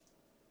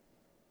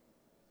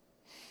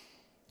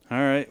All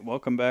right,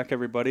 welcome back,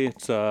 everybody.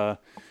 It's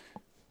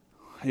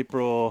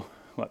April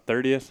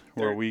 30th.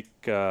 We're a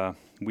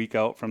week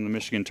out from the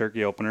Michigan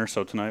Turkey Opener,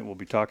 so tonight we'll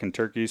be talking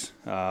turkeys.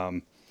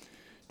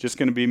 Just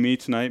going to be me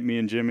tonight, me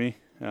and Jimmy.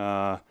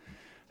 I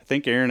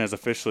think Aaron has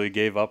officially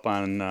gave up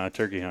on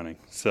turkey hunting,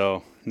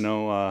 so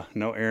no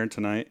Aaron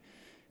tonight.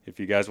 If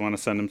you guys want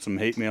to send him some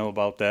hate mail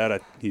about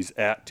that, he's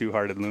at Two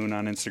Hearted Loon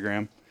on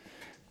Instagram.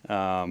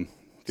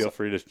 Feel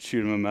free to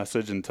shoot him a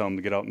message and tell him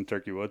to get out in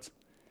Turkey Woods.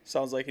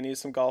 Sounds like he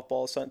needs some golf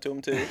balls sent to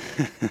him too.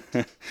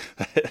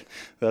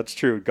 That's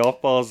true.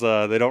 Golf balls,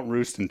 they don't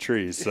roost in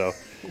trees, so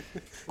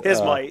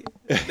his might.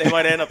 They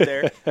might end up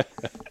there.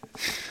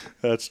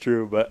 That's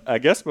true. But I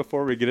guess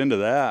before we get into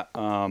that,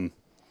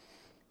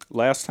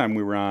 last time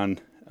we were on,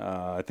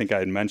 I think I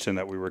had mentioned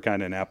that we were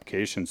kind of in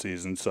application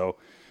season. So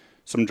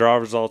some draw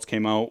results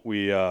came out.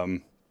 We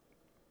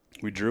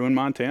drew in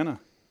Montana.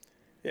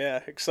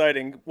 Yeah,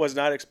 exciting. Was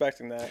not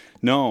expecting that.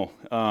 No,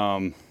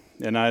 and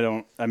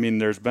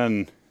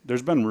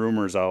there's been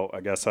rumors out.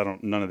 I guess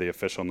none of the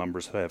official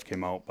numbers have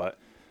came out, but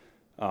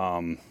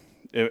and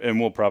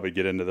we'll probably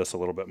get into this a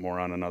little bit more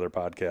on another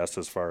podcast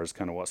as far as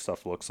kind of what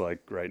stuff looks like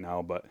right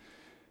now. But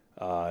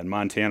in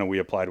Montana, we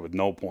applied with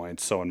no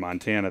points. So in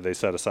Montana, they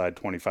set aside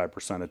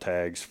 25% of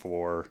tags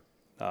for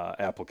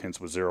applicants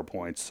with 0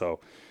 points.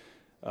 So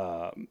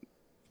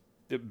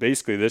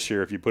basically this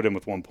year, if you put in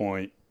with 1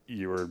 point,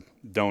 you were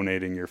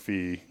donating your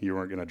fee. You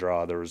weren't going to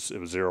draw. It was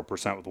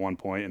 0% with 1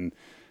 point, and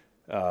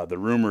the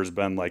rumor's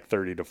been like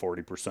 30 to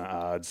 40%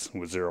 odds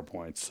with 0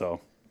 points.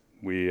 So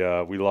we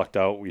lucked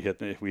out. We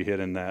hit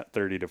in that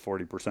 30 to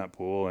 40%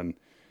 pool, and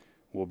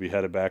we'll be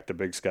headed back to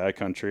Big Sky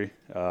Country.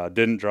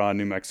 Didn't draw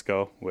New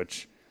Mexico,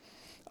 which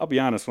I'll be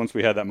honest, once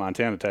we had that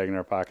Montana tag in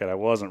our pocket, I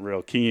wasn't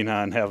real keen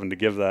on having to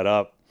give that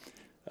up.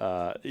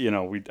 We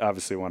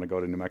obviously want to go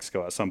to New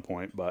Mexico at some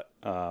point, but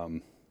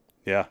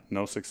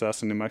no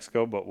success in New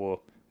Mexico, but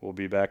we'll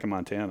be back in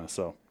Montana.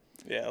 So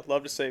yeah, I'd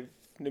love to save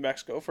New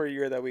Mexico for a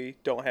year that we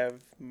don't have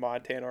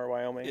Montana or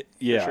Wyoming.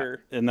 Yeah, for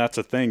sure. And that's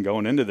the thing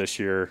going into this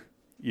year.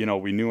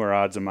 We knew our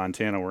odds in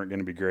Montana weren't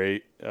going to be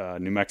great.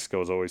 New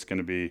Mexico is always going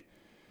to be.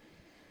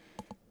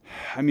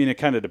 I mean, it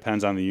kind of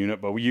depends on the unit,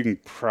 but you can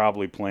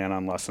probably plan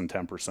on less than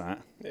 10%.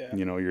 Yeah.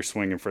 You're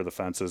swinging for the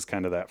fences,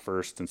 kind of that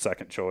first and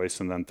second choice,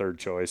 and then third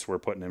choice. We're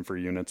putting in for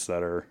units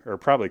that are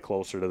probably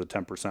closer to the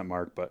 10%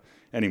 mark, but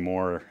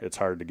anymore, it's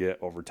hard to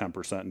get over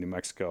 10% in New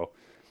Mexico.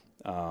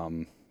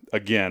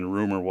 Again,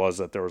 rumor was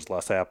that there was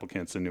less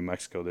applicants in New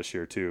Mexico this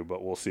year too,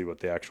 but we'll see what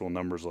the actual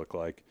numbers look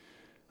like.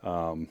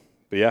 But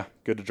yeah,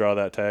 good to draw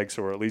that tag,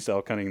 so we're at least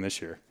elk hunting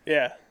this year.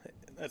 Yeah,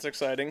 that's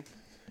exciting.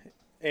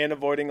 And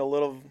avoiding a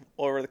little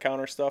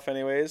over-the-counter stuff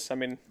anyways. I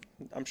mean,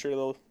 I'm sure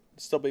there'll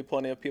still be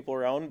plenty of people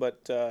around,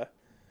 but, at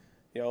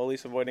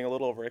least avoiding a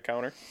little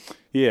over-the-counter.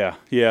 Yeah,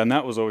 and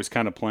that was always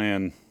kind of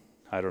plan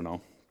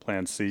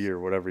C or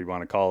whatever you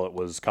want to call it,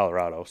 was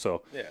Colorado.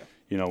 So, yeah.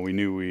 We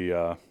knew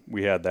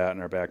we had that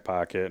in our back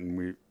pocket,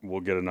 and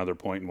we'll get another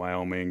point in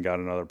Wyoming, got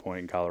another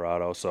point in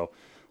Colorado. So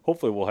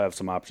hopefully we'll have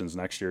some options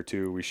next year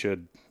too. We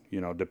should,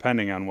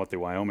 depending on what the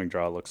Wyoming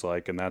draw looks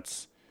like, and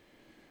that's,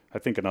 I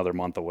think, another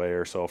month away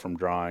or so from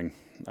drawing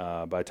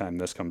by the time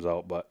this comes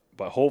out. But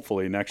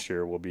hopefully next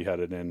year we'll be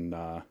headed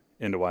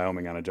into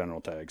Wyoming on a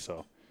general tag.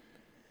 So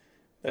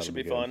that should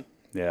be fun.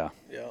 Yeah.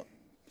 Yeah.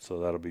 So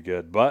that'll be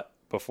good. But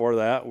before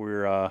that, we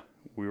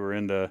were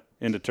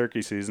into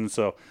turkey season.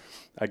 So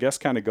I guess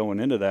kind of going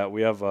into that,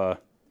 we had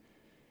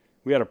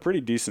a pretty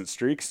decent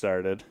streak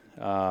started.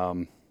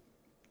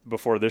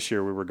 Before this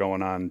year, we were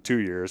going on 2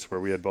 years where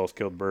we had both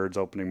killed birds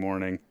opening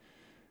morning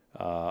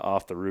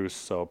off the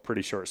roost. So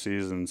pretty short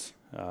seasons.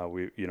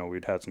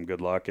 We'd had some good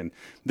luck, and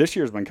this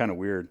year's been kind of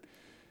weird.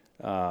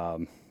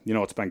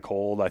 It's been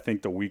cold. I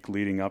think the week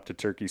leading up to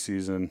turkey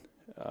season,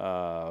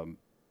 at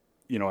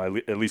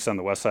least on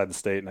the west side of the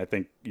state, and I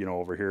think,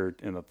 over here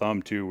in the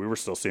thumb too, we were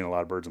still seeing a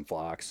lot of birds in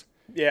flocks.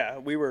 Yeah,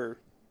 we were.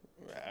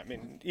 I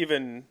mean,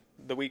 even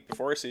the week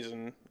before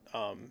season,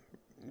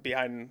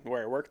 behind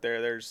where I work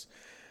there's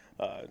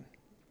a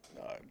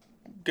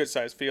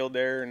good-sized field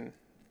there, and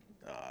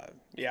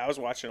I was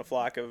watching a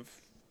flock of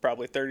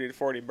probably 30 to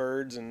 40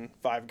 birds and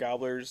 5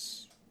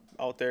 gobblers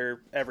out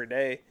there every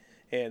day,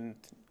 and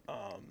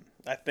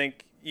I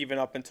think even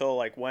up until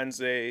like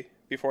Wednesday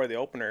before the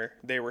opener,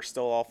 they were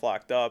still all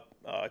flocked up.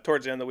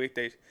 Towards the end of the week,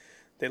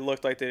 they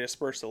looked like they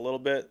dispersed a little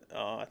bit.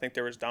 I think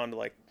there was down to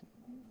like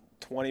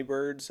 20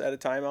 birds at a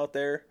time out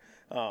there.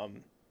 I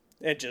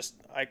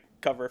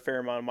cover a fair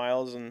amount of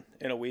miles in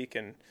a week,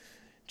 and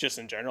just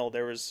in general,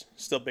 there was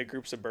still big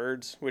groups of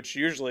birds, which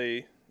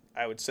usually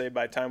I would say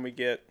by the time we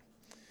get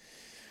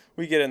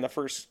in the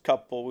first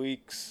couple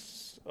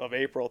weeks of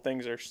April,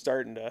 things are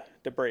starting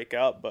to break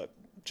up, but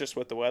just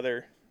with the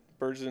weather,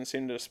 birds didn't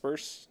seem to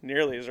disperse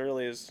nearly as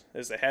early as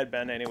they had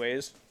been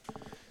anyways.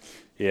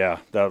 Yeah,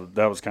 that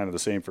was kind of the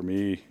same for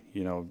me.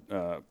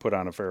 Put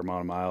on a fair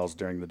amount of miles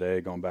during the day,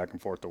 going back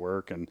and forth to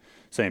work, and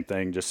same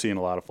thing, just seeing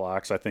a lot of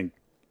flocks. I think,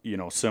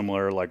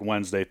 similar, like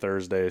Wednesday,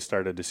 Thursday,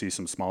 started to see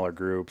some smaller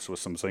groups with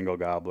some single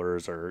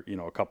gobblers or,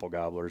 a couple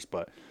gobblers,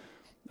 but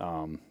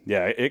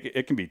yeah,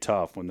 it can be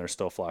tough when they're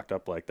still flocked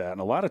up like that.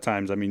 And a lot of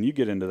times, I mean, you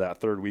get into that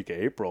third week of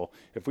April,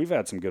 if we've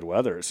had some good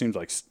weather, it seems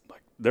like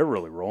they're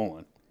really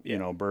rolling. Yeah. You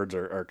know, birds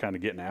are kind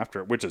of getting after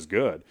it, which is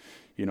good,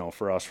 you know,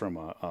 for us from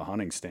a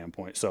hunting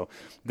standpoint. So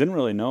didn't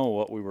really know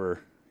what we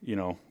were, you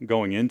know,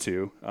 going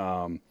into.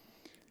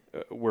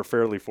 We're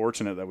fairly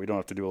fortunate that we don't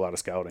have to do a lot of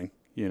scouting.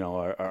 You know,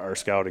 our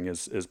scouting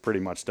is pretty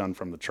much done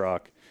from the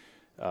truck.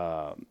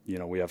 You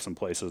know, we have some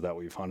places that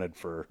we've hunted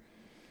for,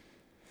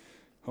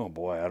 oh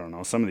boy, I don't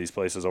know, some of these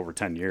places over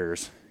 10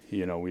 years.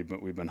 You know,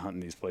 we've been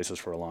hunting these places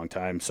for a long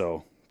time.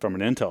 So from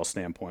an intel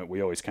standpoint,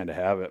 we always kind of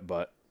have it.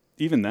 But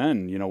even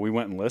then, you know, we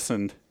went and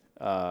listened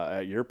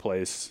at your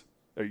place,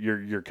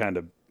 your kind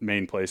of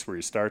main place where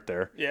you start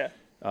there. Yeah.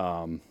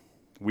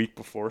 Week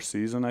before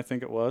season, I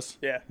think it was.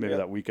 Yeah. Maybe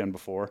that weekend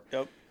before.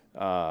 Yep.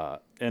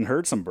 And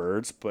heard some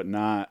birds, but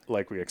not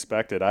like we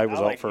expected. I was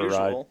Not out like for a usual.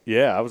 ride.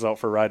 Yeah, I was out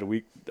for a ride a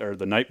week or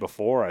the night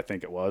before, I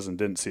think it was, and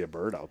didn't see a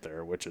bird out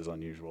there, which is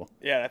unusual.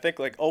 Yeah, and I think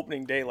like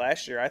opening day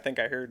last year, I think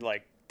I heard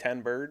like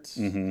 10 birds,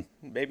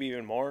 maybe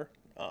even more.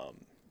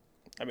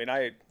 I mean,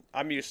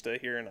 I'm used to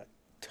hearing a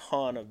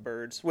ton of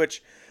birds,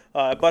 which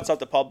butts up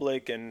the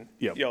public, and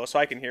Yep. you know, so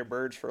I can hear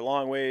birds for a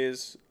long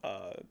ways,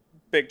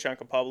 big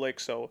chunk of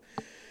public. So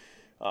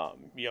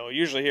you know,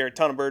 usually hear a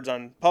ton of birds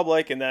on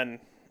public, and then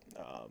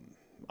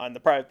on the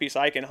private piece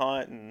I can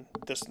hunt, and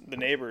the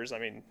neighbors. I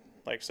mean,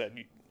 like I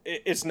said,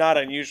 it's not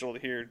unusual to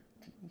hear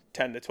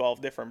 10 to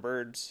 12 different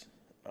birds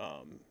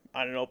on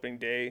an opening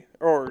day,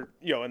 or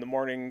you know, in the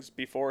mornings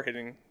before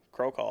hitting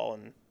crow call,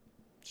 and it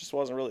just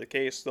wasn't really the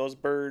case. Those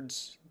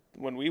birds,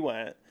 when we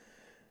went,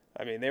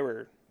 I mean, they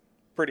were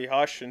pretty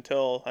hush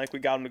until I think we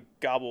got them to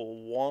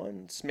gobble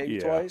once, maybe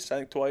twice. I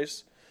think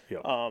twice.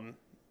 Yep.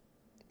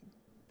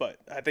 But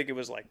I think it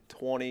was like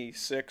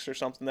 26 or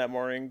something that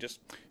morning, just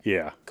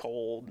Yeah.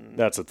 cold. And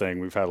That's the thing.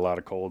 We've had a lot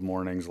of cold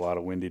mornings, a lot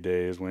of windy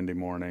days, windy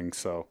mornings.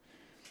 So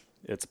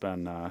it's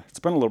been a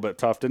little bit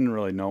tough. Didn't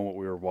really know what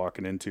we were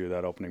walking into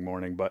that opening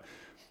morning, but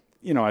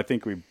you know, I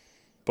think we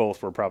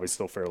both were probably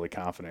still fairly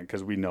confident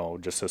because we know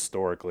just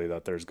historically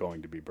that there's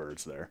going to be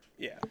birds there.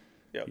 yeah,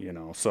 yep. You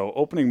know, so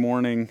opening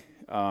morning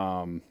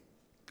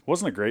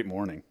wasn't a great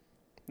morning.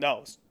 No,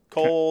 it's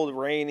cold,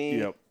 rainy.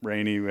 Yep,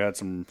 rainy. We had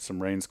some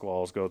rain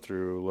squalls go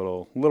through, a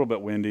little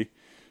bit windy.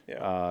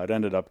 Yeah. It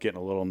ended up getting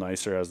a little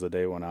nicer as the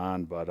day went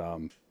on, but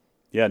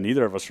yeah,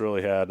 neither of us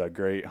really had a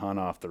great hunt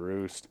off the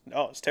roost.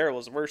 No, it's terrible.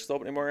 It's the worst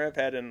opening morning I've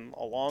had in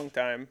a long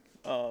time.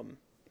 I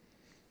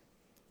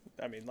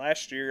mean,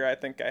 last year I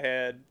think I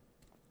had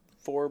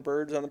 4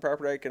 birds on the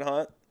property I could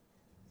hunt.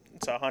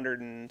 It's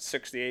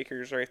 160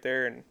 acres right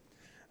there, and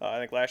I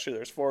think last year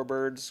there was 4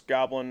 birds.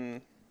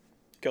 Goblin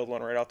killed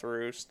one right off the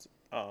roost.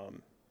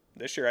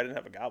 This year I didn't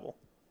have a gobble.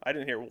 I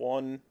didn't hear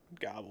one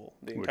gobble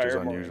the entire Which is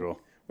morning, unusual.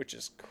 which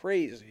is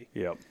crazy.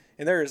 Yep.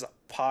 And there is a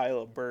pile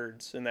of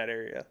birds in that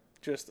area,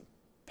 just a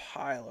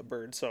pile of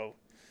birds. So,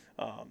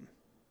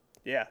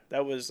 yeah,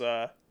 that was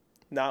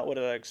not what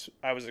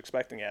I was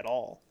expecting at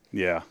all.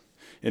 Yeah,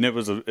 and it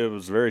was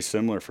very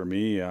similar for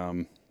me.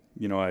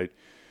 You know,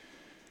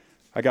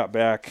 I got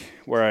back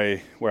where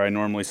I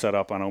normally set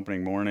up on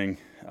opening morning,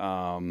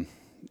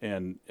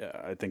 and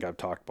I think I've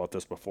talked about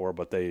this before,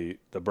 but the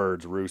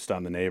birds roost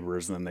on the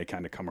neighbors, and then they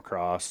kind of come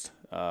across,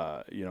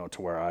 you know,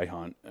 to where I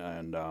hunt.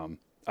 And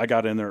I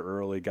got in there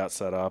early, got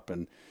set up,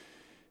 and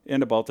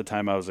about the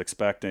time I was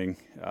expecting,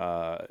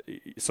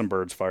 some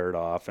birds fired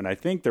off. And I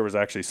think there was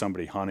actually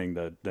somebody hunting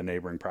the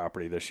neighboring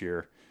property this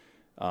year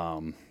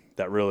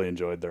that really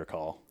enjoyed their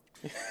call.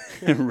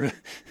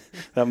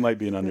 That might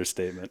be an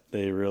understatement.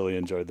 They really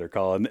enjoyed their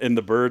call, and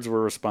the birds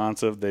were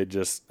responsive.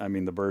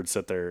 The birds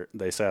sat there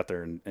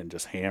and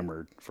just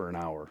hammered for an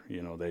hour.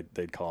 You know,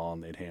 they'd call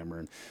and they'd hammer.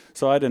 And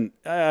so I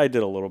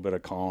did a little bit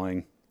of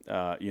calling,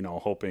 you know,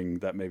 hoping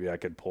that maybe I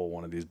could pull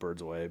one of these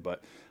birds away,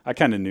 but I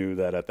kind of knew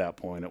that at that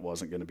point it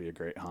wasn't going to be a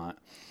great hunt.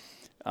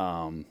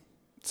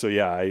 So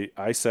yeah,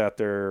 I sat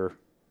there,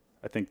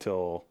 I think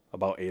till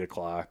about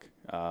 8:00.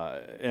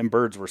 And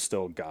birds were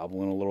still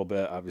gobbling a little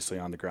bit, obviously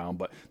on the ground,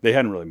 but they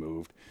hadn't really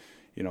moved.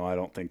 You know, I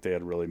don't think they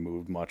had really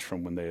moved much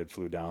from when they had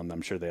flew down.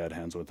 I'm sure they had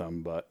hens with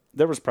them, but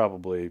there was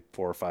probably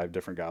 4 or 5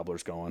 different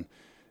gobblers going.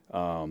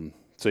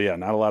 So yeah,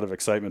 not a lot of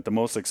excitement. The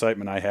most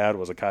excitement I had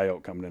was a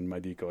coyote coming in my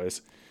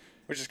decoys.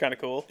 Which is kind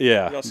of cool.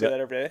 Yeah. You don't see that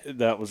every day.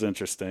 That was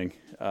interesting.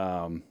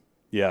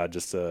 Yeah,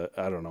 just, I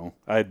don't know.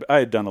 I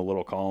had done a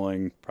little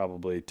calling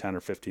probably 10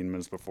 or 15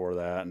 minutes before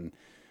that.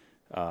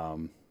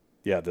 And,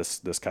 yeah,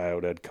 this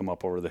coyote had come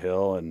up over the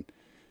hill and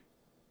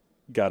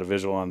got a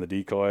visual on the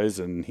decoys,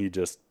 and he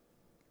just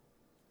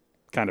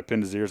kind of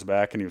pinned his ears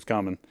back, and he was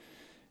coming.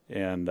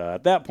 And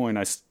at that point,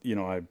 I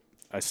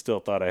still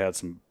thought I had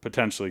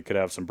potentially could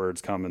have some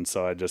birds coming,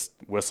 so I just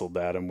whistled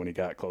at him when he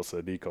got close to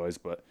the decoys.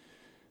 But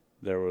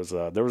there was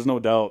no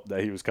doubt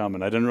that he was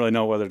coming. I didn't really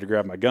know whether to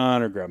grab my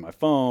gun or grab my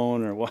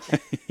phone or what,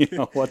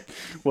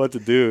 what to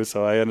do.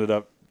 So I ended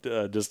up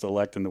just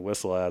electing to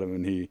whistle at him,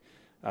 and he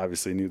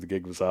obviously knew the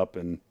gig was up,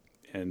 and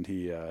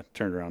he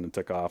turned around and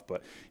took off.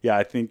 But yeah,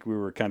 I think we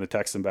were kind of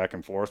texting back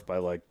and forth by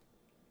like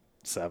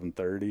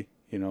 7:30.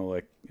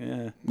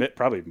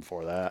 Probably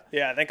before that.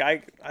 Yeah, I think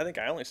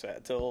I only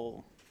sat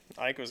till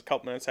I think it was a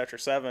couple minutes after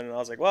 7, and I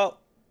was like, well,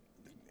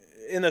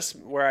 in this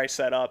where I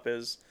set up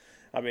is,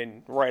 I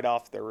mean, right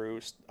off the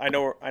roost. I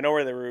know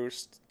where they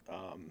roost.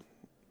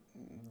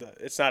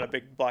 It's not a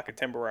big block of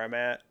timber where I'm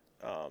at,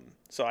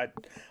 so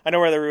I know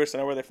where they roost. I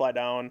know where they fly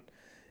down,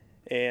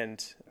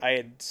 and I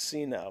had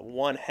seen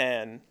one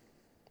hen,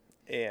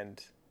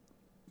 and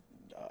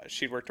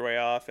she'd worked her way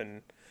off,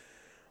 and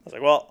I was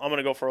like, well, I'm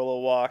gonna go for a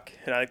little walk,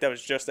 and I think that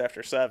was just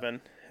after 7,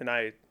 and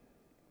I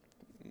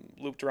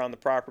looped around the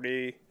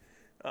property,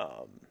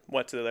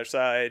 went to the other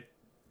side.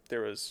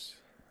 There was,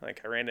 I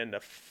think I ran into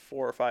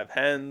 4 or 5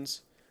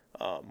 hens,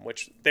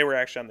 which they were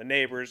actually on the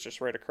neighbors,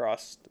 just right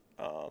across,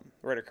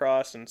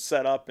 and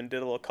set up and did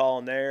a little call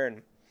in there,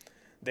 and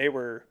they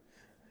were,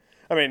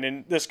 I mean,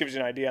 and this gives you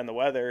an idea on the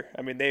weather.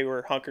 I mean, they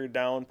were hunkered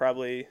down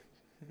probably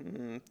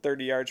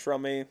 30 yards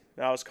from me.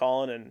 And I was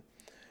calling, and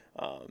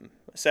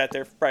sat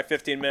there for probably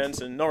 15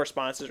 minutes and no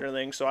responses or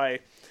anything. So I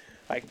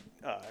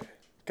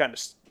kind of,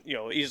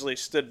 easily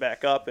stood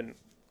back up and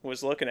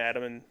was looking at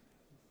them, and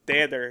they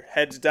had their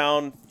heads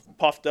down,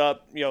 puffed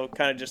up,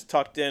 kind of just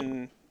tucked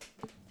in,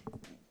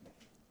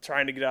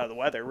 trying to get out of the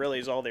weather. Really,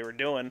 is all they were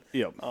doing.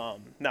 Yep.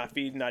 Not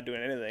feeding, not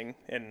doing anything,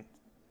 and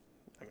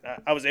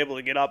I was able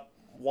to get up,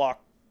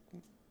 walk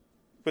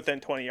within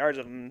 20 yards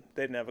of them.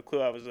 They didn't have a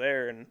clue I was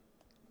there, and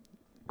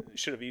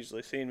should have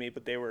easily seen me,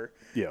 but they were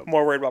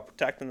more worried about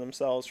protecting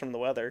themselves from the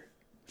weather.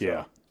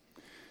 So.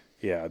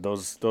 Yeah.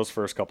 Those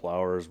first couple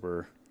hours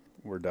were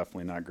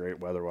definitely not great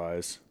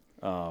weather-wise.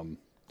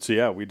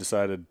 We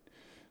decided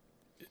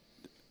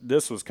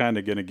this was kind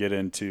of going to get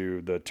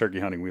into the turkey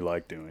hunting we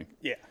like doing.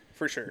 Yeah,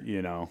 for sure.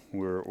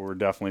 We're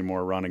definitely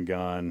more run and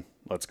gun.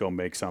 Let's go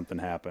make something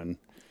happen.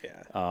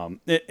 Yeah.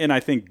 And I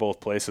think both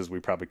places we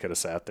probably could have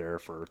sat there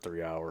for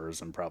 3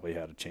 hours and probably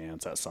had a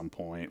chance at some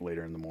point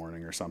later in the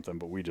morning or something,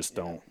 but we just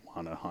don't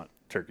want to hunt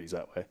turkeys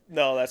that way.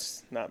 No,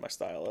 that's not my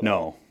style at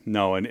all.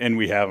 No, and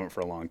we haven't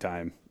for a long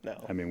time.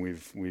 No. I mean,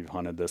 we've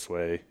hunted this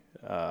way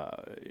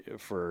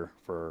for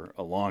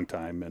a long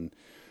time, and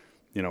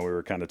we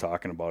were kind of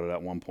talking about it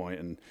at one point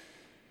and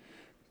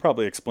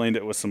probably explained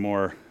it with some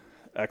more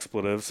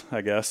expletives, I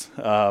guess.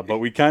 But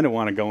we kind of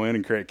want to go in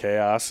and create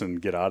chaos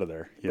and get out of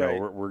there.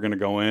 We're going to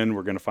go in,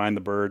 we're going to find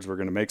the birds, we're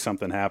going to make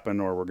something happen,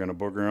 or we're going to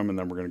booger them, and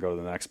then we're going to go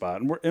to the next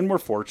spot. And we're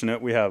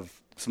fortunate. We have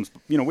some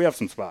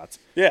spots.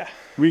 Yeah.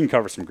 We can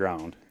cover some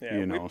ground,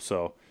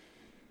 so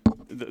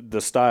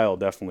the style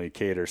definitely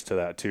caters to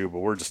that too, but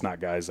we're just not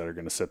guys that are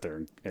going to sit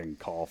there and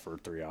call for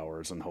 3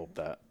 hours and hope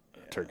that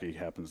a turkey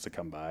happens to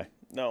come by.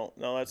 No,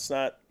 that's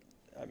not,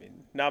 I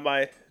mean, not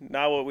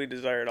what we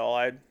desire at all.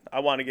 I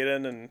want to get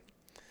in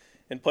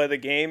and play the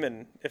game,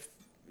 and if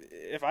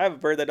I have a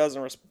bird that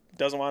doesn't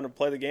want to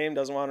play the game,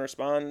 doesn't want to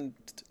respond,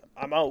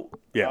 I'm out.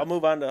 Yeah. I'll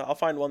move on I'll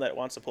find one that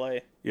wants to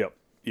play. Yep.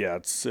 Yeah,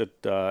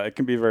 it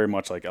can be very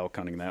much like elk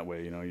hunting that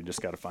way. You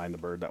just got to find the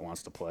bird that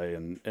wants to play,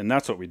 and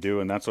that's what we do,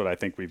 and that's what I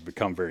think we've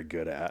become very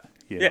good at.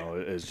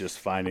 Is just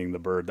finding the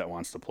bird that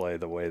wants to play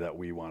the way that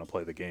we want to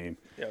play the game.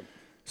 Yep.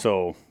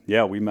 So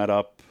we met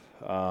up.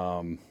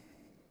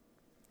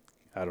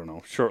 I don't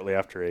know, shortly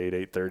after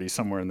 8:30,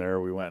 somewhere in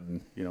there, we went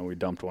and, we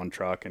dumped one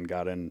truck and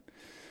got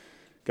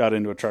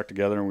into a truck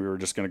together, and we were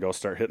just going to go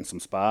start hitting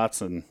some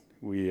spots. And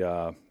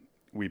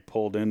we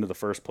pulled into the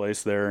first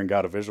place there and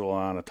got a visual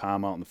on a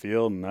tom out in the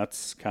field. And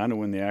that's kind of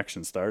when the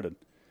action started.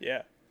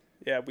 Yeah.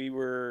 Yeah. We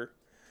were,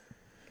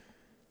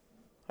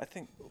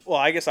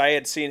 I guess I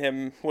had seen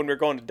him when we were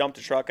going to dump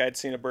the truck. I had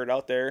seen a bird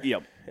out there.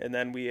 Yep. And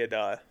then we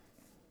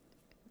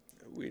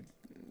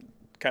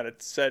kind of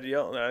said,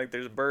 I think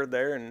there's a bird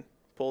there, and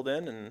pulled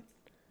in, and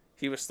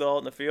he was still out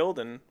in the field,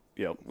 and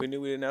we knew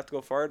we didn't have to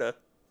go far to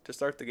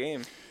start the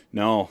game.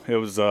 No, it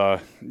was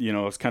it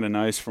was kind of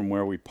nice from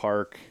where we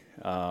park.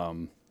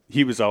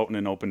 He was out in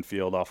an open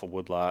field off a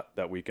woodlot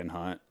that we can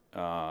hunt,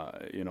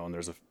 and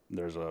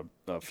there's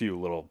a few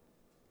little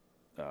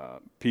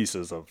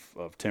pieces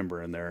of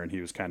timber in there, and he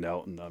was kind of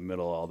out in the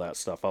middle of all that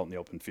stuff out in the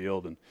open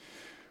field, and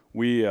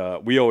we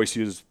always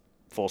use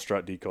full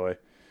strut decoy.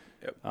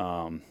 Yep.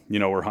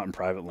 We're hunting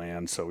private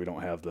land, so we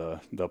don't have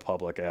the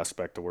public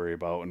aspect to worry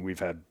about, and we've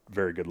had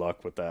very good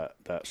luck with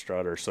that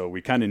strutter. So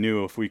we kind of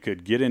knew if we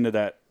could get into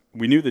that,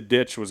 we knew the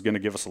ditch was going to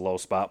give us a low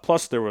spot.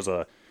 Plus, there was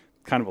a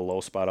kind of a low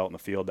spot out in the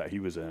field that he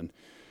was in.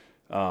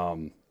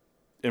 And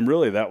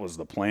really, that was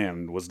the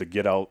plan, was to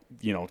get out.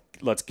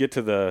 Let's get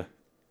to the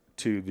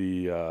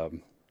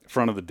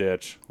front of the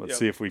ditch. Let's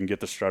see if we can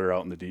get the strutter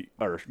out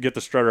get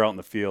the strutter out in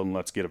the field, and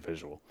let's get a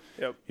visual.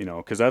 Yep.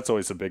 Because that's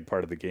always a big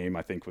part of the game,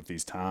 I think, with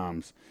these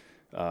toms,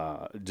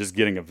 just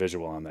getting a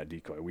visual on that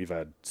decoy. We've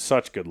had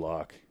such good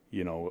luck,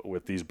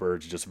 with these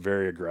birds, just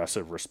very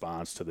aggressive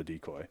response to the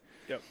decoy.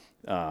 Yep.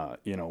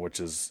 Which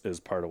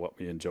is part of what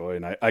we enjoy.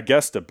 And I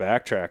guess to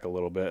backtrack a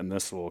little bit, and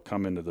this will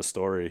come into the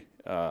story,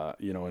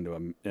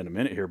 in a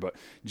minute here, but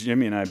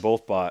Jimmy and I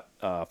both bought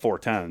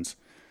 410s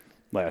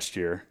last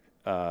year.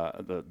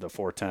 The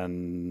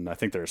 410, I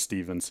think they're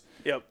Stevens.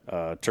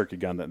 Yep. Turkey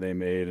gun that they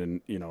made,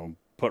 and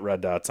put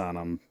red dots on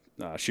them,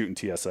 shooting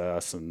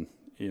TSS, and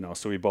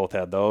so we both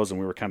had those, and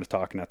we were kind of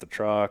talking at the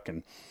truck,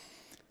 and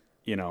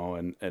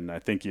and I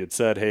think you had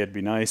said, hey, it'd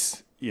be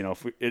nice,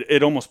 if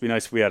it'd almost be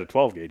nice if we had a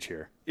 12 gauge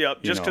here.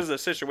 Yep, just because of the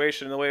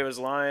situation, the way it was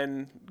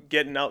lying,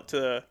 getting out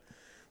to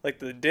like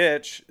the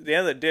ditch, the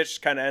end of the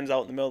ditch kind of ends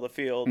out in the middle of the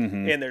field,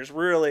 and there's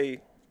really,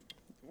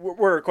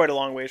 we're quite a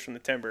long ways from the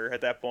timber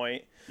at that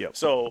point. Yep.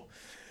 So,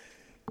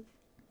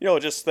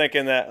 just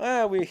thinking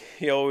that we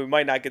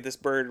might not get this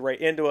bird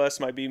right into us.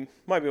 Might be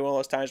one of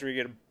those times where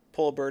you get to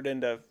pull a bird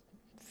into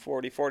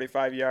 40,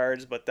 45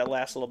 yards, but that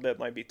last little bit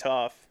might be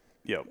tough.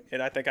 Yep.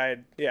 And I think I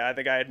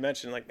had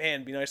mentioned, like, man,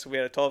 it'd be nice if we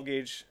had a 12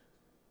 gauge.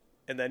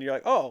 And then you're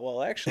like, oh,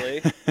 well,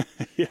 actually,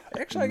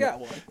 I got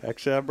one.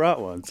 Actually, I brought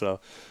one.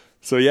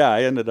 So yeah,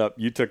 I ended up,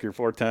 you took your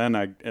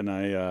 410,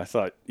 I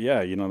thought,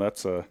 yeah,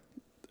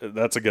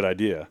 that's a good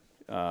idea.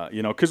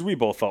 Because we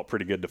both felt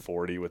pretty good to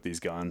 40 with these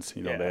guns.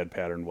 They had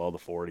patterned well to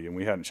 40, and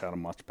we hadn't shot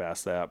them much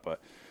past that.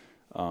 But,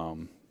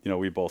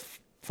 we both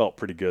felt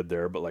pretty good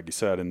there. But like you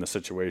said, in the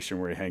situation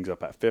where he hangs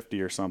up at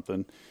 50 or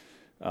something,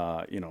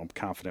 I'm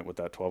confident with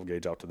that 12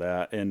 gauge out to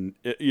that. And,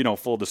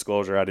 full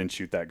disclosure, I didn't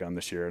shoot that gun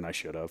this year, and I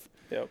should have.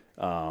 Yep.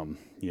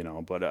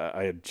 But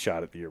I had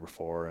shot it the year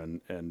before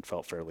and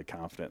felt fairly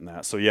confident in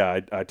that. So,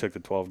 yeah, I took the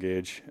 12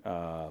 gauge,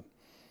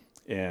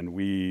 and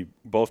we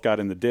both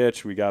got in the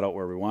ditch. We got out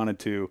where we wanted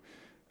to.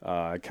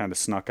 I kind of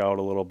snuck out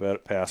a little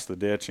bit past the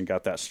ditch and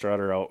got that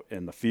strutter out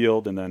in the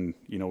field. And then,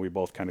 we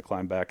both kind of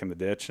climbed back in the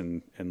ditch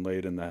and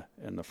laid in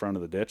the front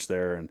of the ditch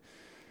there. And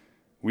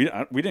we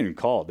didn't even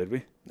call, did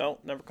we? No,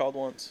 never called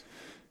once.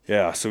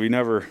 Yeah, so we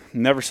never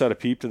set a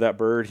peep to that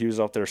bird. He was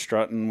out there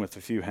strutting with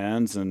a few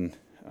hens, and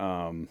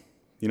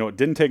it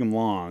didn't take him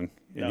long,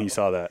 and he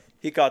saw that.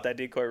 He caught that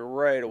decoy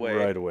right away.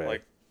 Right away.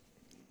 Like,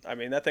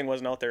 that thing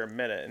wasn't out there a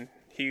minute, and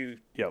he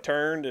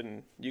turned,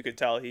 and you could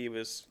tell he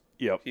was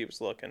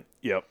looking.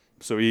 Yep.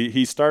 So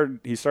he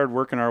started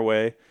working our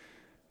way,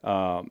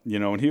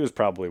 and he was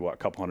probably a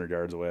couple hundred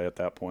yards away at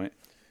that point.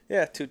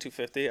 Yeah,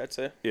 250, I'd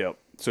say. Yep.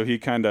 So he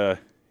kind of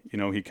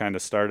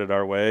started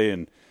our way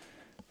and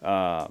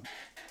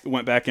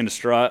went back into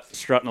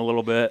strutting a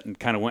little bit and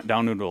kind of went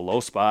down into a low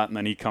spot, and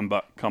then he come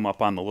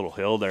up on the little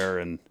hill there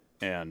and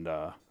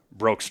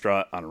broke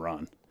strut on a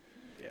run.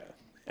 Yeah.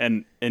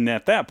 And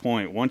at that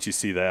point, once you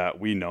see that,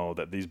 we know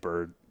that these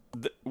birds,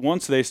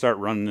 once they start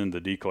running into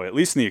the decoy, at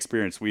least in the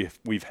experience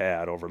we've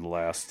had over the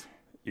last,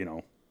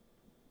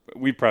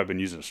 we've probably been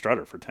using a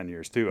strutter for 10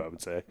 years too, I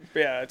would say.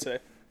 Yeah, I'd say.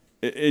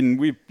 And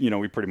we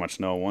pretty much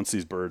know once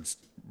these birds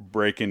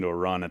break into a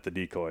run at the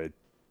decoy,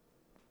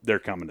 they're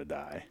coming to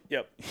die.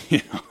 Yep.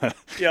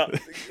 Yeah.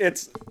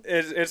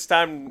 It's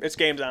time. It's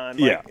game's on.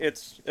 Like,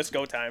 it's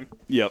go time.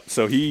 Yep.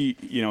 So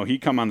he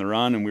come on the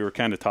run, and we were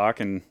kind of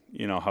talking,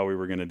 how we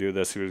were going to do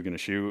this, who was going to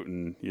shoot,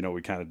 and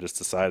we kind of just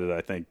decided,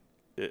 I think,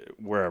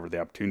 wherever the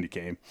opportunity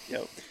came.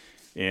 Yep.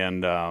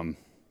 And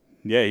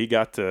he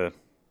got to,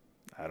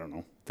 I don't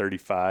know,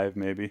 35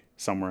 maybe,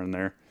 somewhere in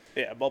there.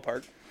 Yeah,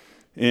 ballpark.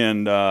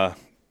 And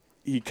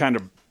he kind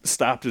of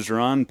stopped his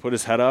run, put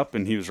his head up,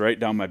 and he was right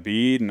down my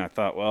bead. And I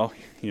thought, well,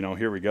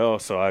 here we go.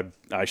 So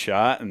I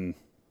shot, and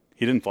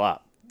he didn't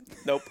flop.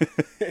 Nope.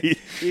 he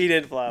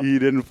didn't flop. He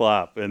didn't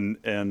flop. And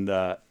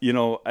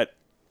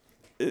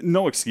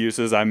no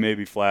excuses. I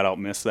maybe flat out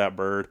missed that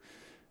bird.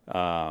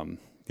 I'm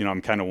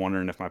kind of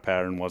wondering if my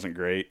pattern wasn't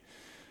great.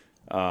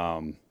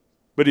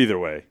 But either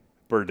way,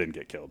 bird didn't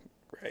get killed.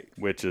 Right.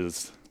 Which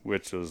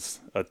was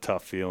a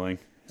tough feeling.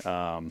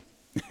 I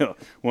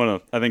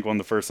think one of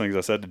the first things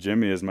I said to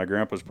Jimmy is my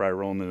grandpa's probably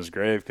rolling in his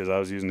grave because I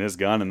was using his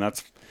gun,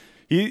 and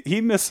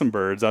he missed some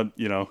birds.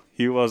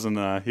 He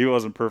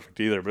wasn't perfect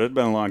either, but it'd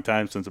been a long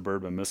time since a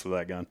bird been missed with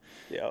that gun.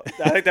 Yeah,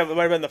 I think that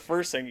might have been the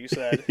first thing you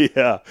said.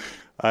 Yeah,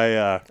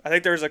 I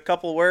think there was a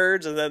couple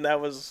words, and then that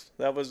was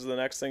the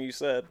next thing you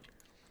said.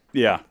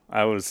 Yeah,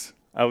 I was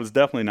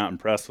definitely not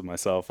impressed with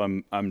myself.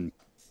 I'm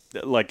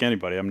like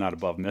anybody, I'm not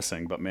above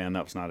missing, but man,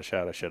 that was not a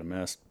shot I should have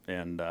missed.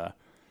 And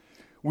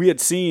we had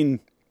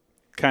seen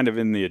kind of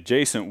in the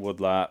adjacent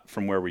woodlot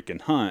from where we can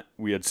hunt,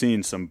 we had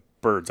seen some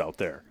birds out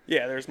there.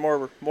 Yeah, there's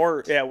more.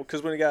 Yeah,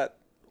 because when we got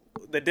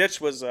the ditch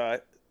was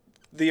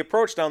the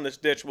approach down this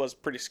ditch was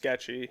pretty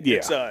sketchy.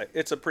 Yeah,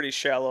 it's a pretty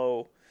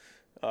shallow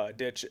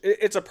ditch.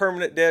 It's a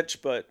permanent ditch,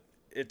 but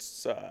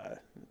it's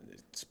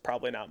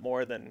probably not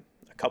more than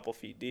a couple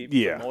feet deep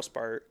for the most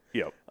part.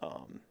 Yep.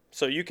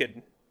 So you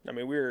could,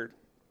 we were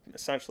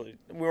essentially,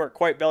 we weren't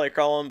quite belly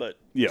crawling, but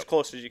as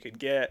close as you could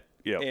get.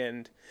 Yep.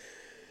 And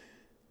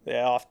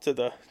off to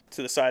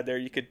the side there,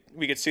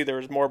 we could see there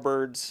was more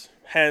birds,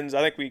 hens.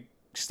 I think we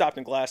stopped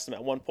and glassed them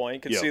at one point.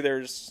 You could see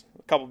there's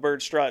a couple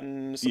birds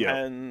strutting, some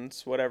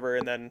hens, whatever,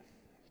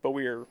 but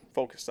we were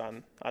focused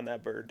on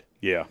that bird.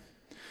 Yeah.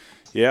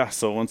 Yeah,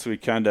 so once we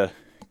kind of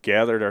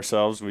gathered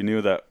ourselves, we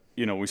knew that,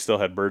 we still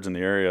had birds in the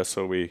area,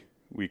 so we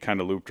kind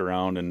of looped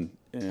around and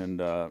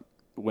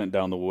went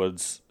down the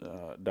woods,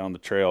 down the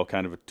trail,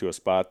 kind of to a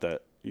spot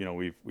that,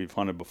 we've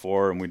hunted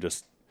before, and we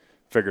just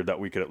figured that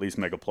we could at least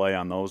make a play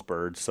on those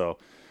birds. So,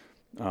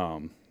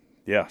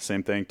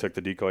 same thing. Took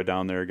the decoy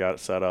down there, got it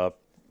set up.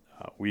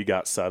 We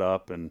got set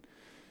up, and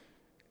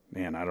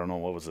man, I don't know,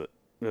 what was it?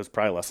 it was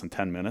probably less than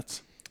 10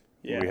 minutes.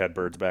 Yeah. We had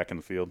birds back in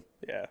the field.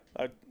 Yeah.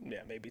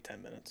 Maybe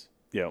 10 minutes.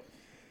 Yep.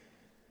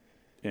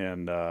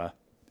 And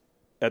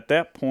at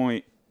that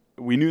point,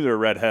 we knew they were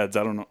redheads.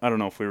 I don't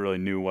know if we really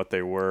knew what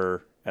they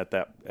were at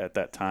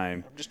that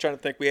time. I'm just trying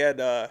to think. We had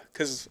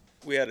because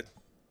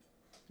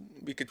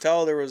we could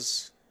tell there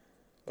was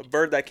a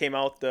bird that came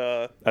out.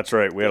 That's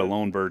right. We had a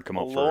lone bird come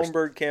out first. A lone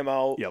bird came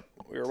out. Yep.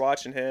 We were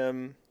watching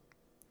him,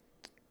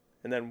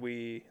 and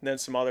then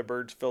some other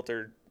birds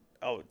filtered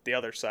out the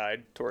other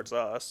side towards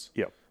us.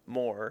 Yep.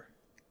 More.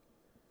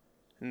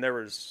 And there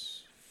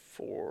was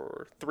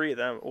three of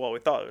them. Well, we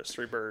thought it was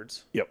 3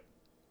 birds. Yep.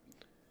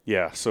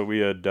 Yeah. So we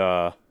had.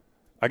 I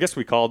guess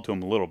we called to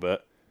them a little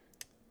bit.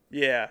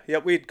 Yeah.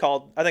 Yep. We'd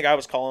called. I think I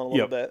was calling a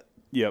little bit.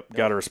 Yep.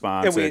 Got a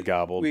response. They had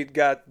gobbled. We'd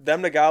got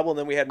them to gobble, and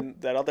then we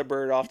had that other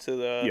bird off to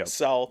the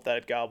south that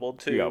had gobbled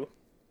too.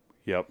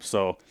 Yep.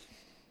 So.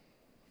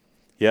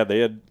 Yeah,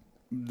 they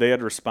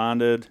had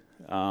responded,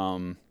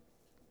 and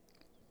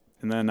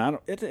then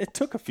it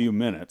took a few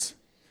minutes,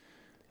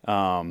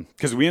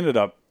 because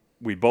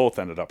we both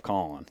ended up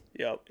calling.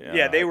 Yep.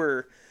 Yeah, they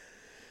were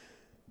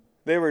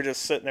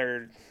just sitting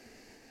there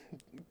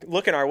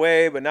looking our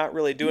way, but not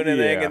really doing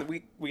anything. Yeah. And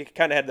we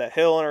kind of had that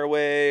hill in our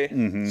way,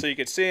 Mm-hmm. so you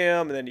could see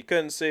them, and then you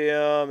couldn't see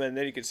them, and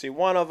then you could see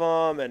one of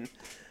them. And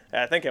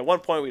I think at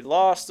one point we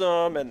lost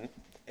them, and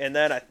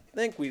then I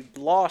think we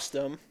lost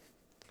them.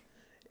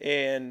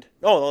 And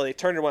they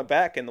turned and went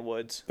back in the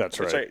woods. That's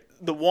right.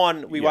 The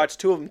one we watched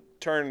 2 of them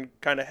turn,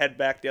 kind of head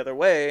back the other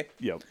way.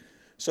 Yep.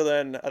 So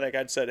then I think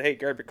I'd said, "Hey,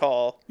 grab your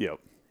call." Yep.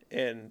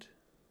 And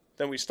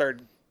then we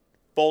started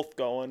both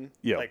going.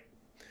 Yep. Like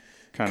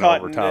kind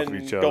of over top of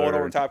each other. Going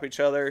over top of each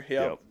other.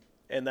 Yep.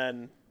 And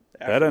then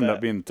that ended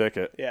up being the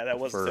ticket. Yeah, that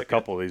was for the ticket. A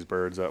couple of these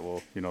birds that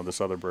this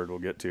other bird will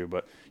get to.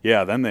 But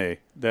yeah, then they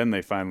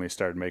finally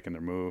started making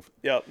their move.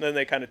 Yep. Then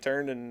they kind of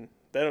turned, and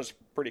then it was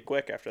pretty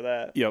quick after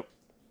that. Yep.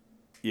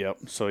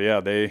 So yeah,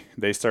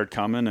 they started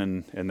coming,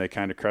 and they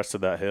kind of crested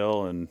that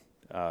hill, and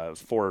it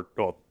was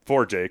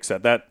 4 jakes.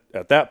 At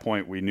that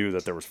point, we knew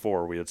that there was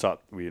 4. We had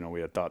thought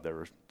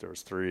there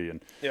was 3,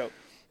 and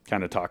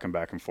kind of talking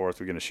back and forth.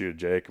 We're gonna shoot a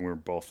jake, and we were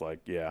both like,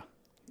 yeah,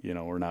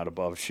 we're not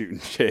above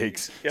shooting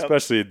jakes,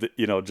 especially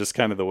just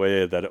kind of the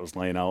way that it was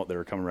laying out. They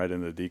were coming right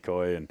into the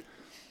decoy,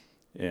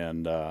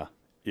 and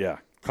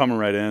coming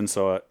right in.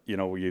 So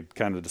we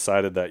kind of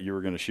decided that you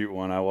were gonna shoot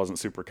one. I wasn't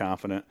super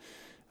confident.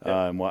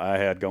 And what I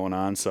had going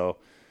on. So,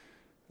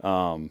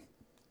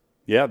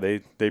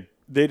 they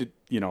did,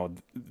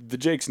 the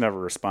jakes never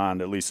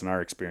respond, at least in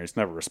our experience,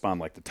 never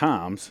respond like the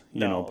toms,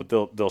 but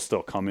they'll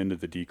still come into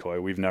the decoy.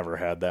 We've never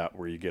had that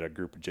where you get a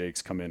group of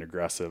jakes come in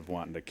aggressive,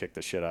 wanting to kick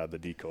the shit out of the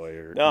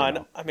decoy.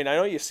 I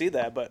know you see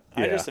that, but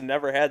I just have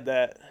never had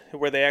that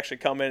where they actually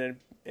come in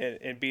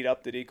and beat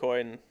up the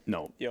decoy and,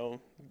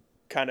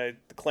 kind of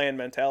the clan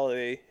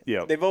mentality.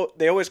 Yeah.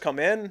 They always come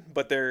in,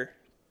 but they're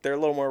a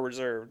little more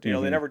reserved. They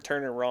never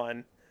turn and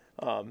run,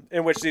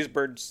 in which these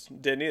birds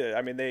didn't either.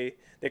 I mean, they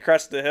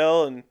crested the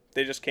hill, and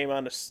they just came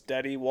on a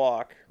steady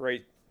walk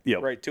right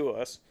to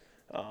us,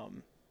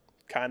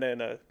 kind of in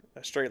a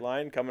straight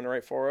line coming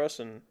right for us,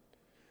 and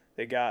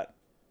they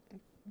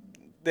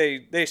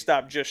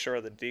stopped just short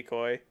of the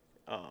decoy.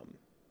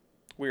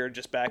 We were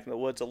just back in the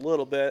woods a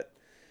little bit,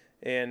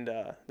 and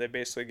they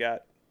basically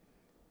got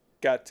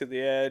to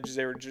the edge.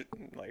 They were,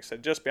 like I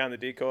said, just beyond the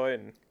decoy,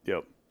 and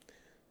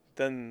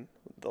then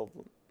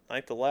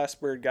the last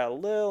bird got a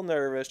little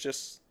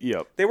nervous.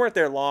 They weren't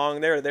there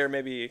long. They were there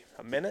maybe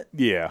a minute.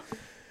 Yeah.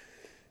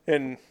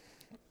 And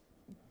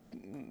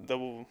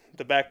the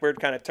back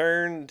bird kind of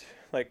turned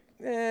like,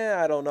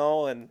 I don't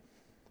know, and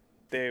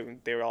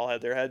they all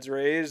had their heads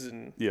raised,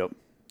 and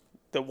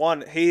the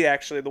one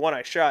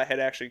I shot had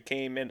actually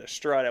came into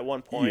strut at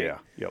one point.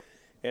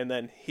 And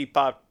then he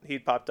popped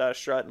out of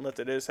strut and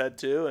lifted his head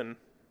too, and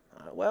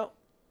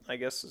I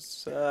guess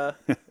it's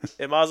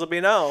it might as well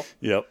be now.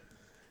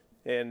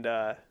 And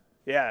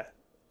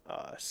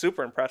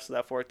super impressed with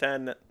that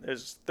 410. It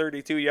was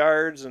 32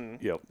 yards, and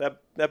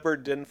that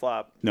bird didn't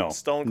flop. No,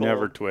 stone cold.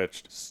 Never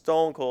twitched.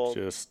 Stone cold.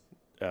 Just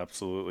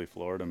absolutely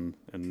floored him.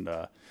 And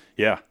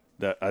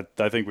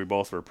I think we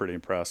both were pretty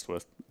impressed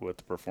with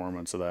the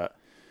performance of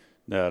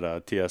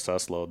that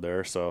TSS load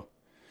there. So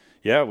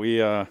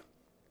we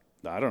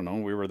I don't know,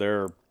 we were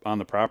there on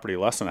the property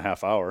less than a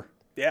half hour.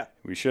 Yeah.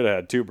 We should have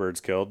had 2 birds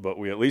killed, but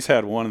we at least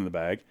had 1 in the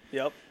bag.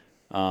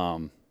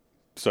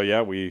 So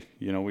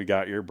we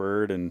got your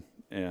bird and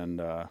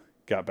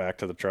got back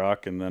to the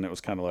truck, and then it was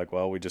kind of like,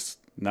 well,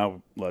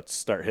 now let's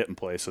start hitting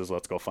places.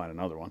 Let's go find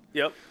another one.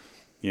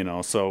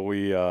 So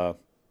we I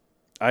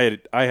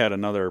had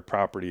another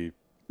property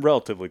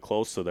relatively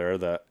close to there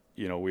that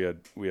we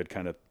had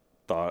kind of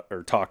thought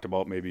or talked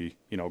about maybe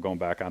going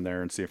back on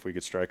there and see if we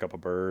could strike up a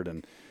bird.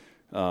 And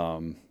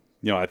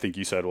I think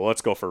you said, well,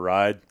 let's go for a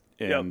ride,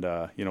 and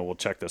we'll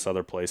check this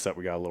other place that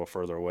we got a little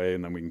further away,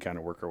 and then we can kind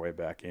of work our way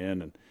back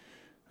in. And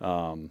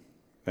I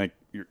think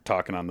you're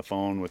talking on the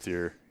phone with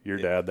your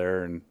dad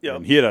there, and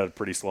he had a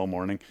pretty slow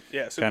morning.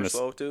 Super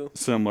slow too.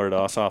 Similar to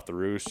us off the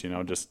roost,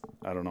 just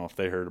I don't know if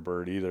they heard a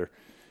bird either.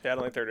 Yeah, I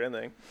don't think they're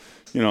anything.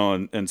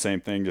 And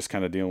same thing, just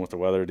kind of dealing with the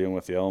weather, dealing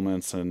with the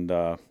elements,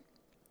 and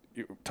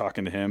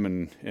talking to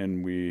him,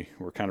 and we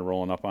were kind of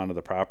rolling up onto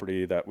the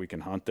property that we can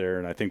hunt there.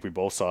 And I think we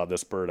both saw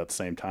this bird at the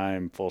same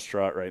time, full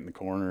strut right in the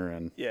corner.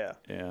 And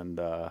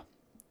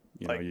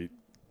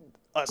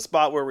a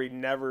spot where we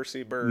never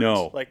see birds.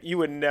 No. Like, you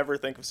would never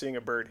think of seeing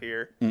a bird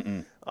here.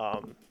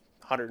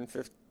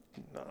 150,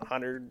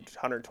 100,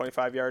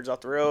 125 yards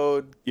off the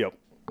road. Yep.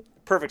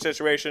 Perfect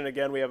situation.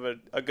 Again, we have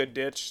a good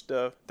ditch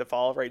to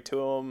follow right to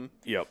them.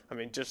 Yep. I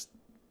mean, just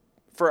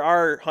for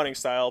our hunting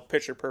style,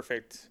 picture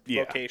perfect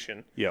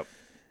location. Yep.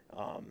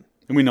 And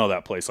we know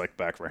that place like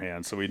back of our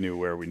hand, so we knew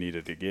where we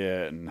needed to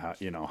get and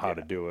how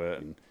to do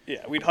it. And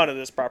we'd hunted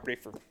this property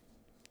for,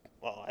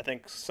 I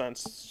think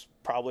since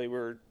probably we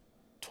were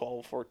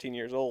 12, 14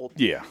 years old.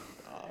 Yeah.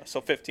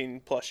 So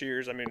 15 plus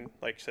years. I mean,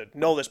 like you said,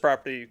 know this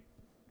property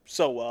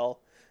so well.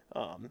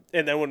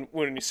 And then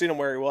when you seen him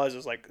where he was, it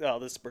was like, oh,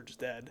 this bird's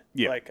dead.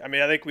 Yeah. Like, I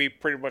mean, I think we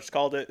pretty much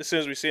called it as soon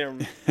as we seen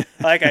him.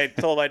 Like I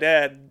told my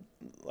dad,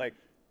 like,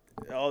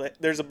 oh,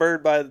 there's a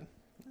bird by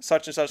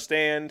such and such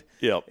stand.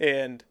 Yep.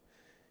 And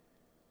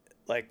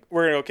like,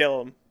 we're gonna go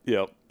kill him.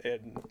 Yep.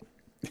 And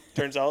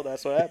turns out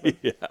that's what happened.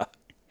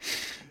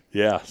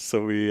 Yeah.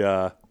 So we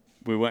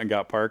went and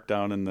got parked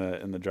down in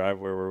the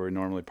driveway where we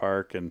normally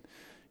park, and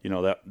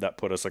that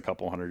put us a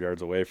couple hundred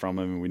yards away from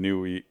him, and we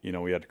knew we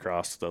had to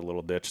cross the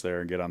little ditch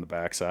there and get on the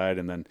backside.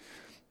 And then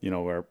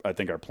I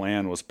think our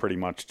plan was pretty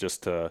much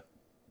just to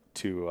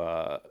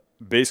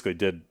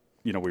basically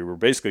we were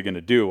basically going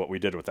to do what we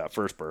did with that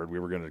first bird. We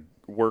were going to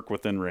work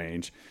within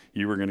range.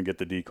 You were going to get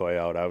the decoy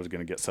out. I was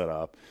going to get set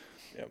up.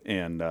 Yep.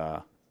 And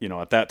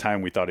at that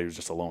time we thought he was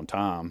just a lone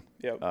tom.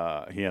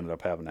 Yep. He ended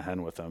up having a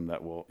hen with him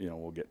that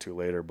we'll get to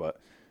later, but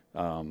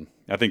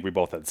I think we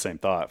both had the same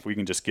thought. If we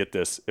can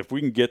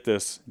get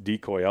this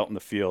decoy out in the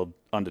field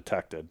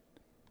undetected,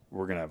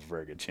 we're going to have a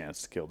very good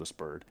chance to kill this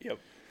bird. Yep.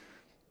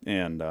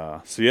 And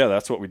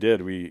that's what we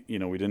did. We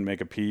didn't make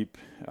a peep.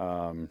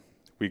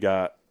 We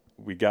got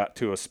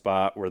to a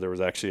spot where there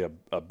was actually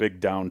a big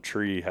down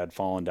tree had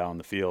fallen down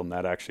the field, and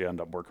that actually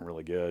ended up working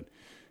really good.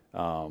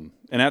 And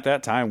at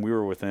that time we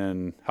were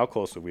within, how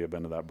close would we have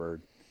been to that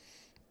bird?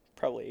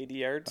 Probably 80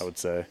 yards. I would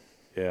say.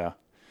 Yeah.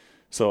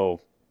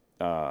 So,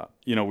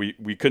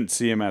 we couldn't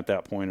see him at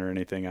that point or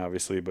anything,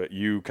 obviously, but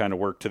you kind of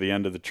worked to the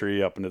end of the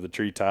tree, up into the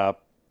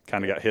treetop,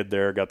 kind of got hid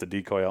there, got the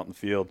decoy out in the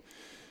field.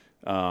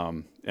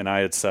 And I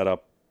had set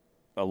up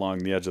along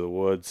the edge of the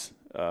woods,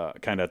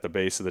 kind of at the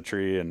base of the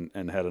tree,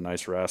 and had a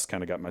nice rest,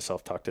 kind of got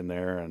myself tucked in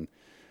there. And,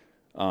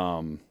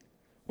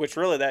 which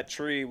really that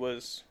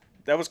changed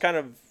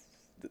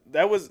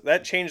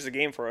the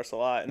game for us a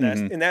lot.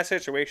 And in that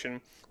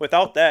situation,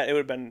 without that, it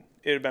would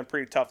have been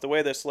pretty tough. The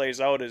way this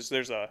lays out is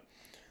there's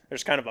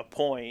kind of a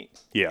point.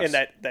 Yes.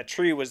 And that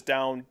tree was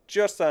down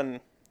just on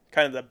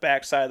kind of the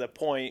backside of the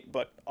point,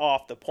 but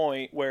off the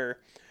point where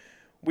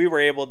we were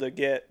able to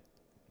get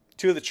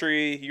to the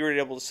tree. You were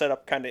able to set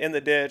up kind of in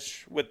the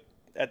ditch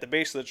at the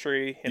base of the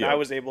tree, and Yep. I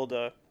was able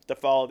to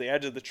follow the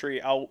edge of the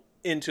tree out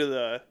into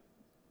the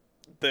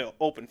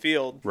open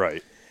field.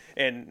 Right.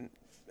 And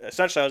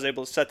essentially I was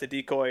able to set the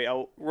decoy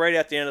out right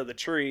at the end of the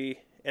tree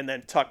and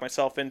then tuck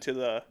myself into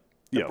the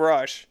Yep.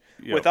 brush.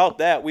 Yep. Without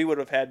that, we would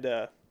have had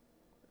to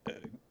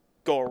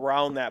go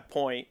around that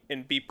point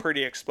and be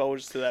pretty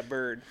exposed to that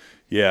bird.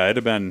 Yeah,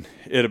 it'd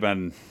have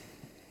been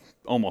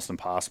almost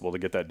impossible to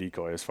get that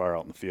decoy as far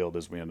out in the field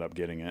as we ended up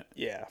getting it.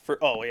 Yeah, for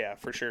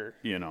sure.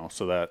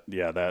 So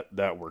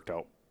that worked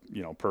out,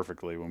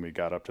 perfectly when we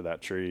got up to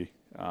that tree.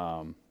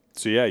 You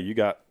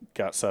got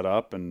set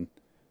up, and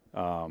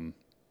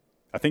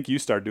I think you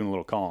started doing a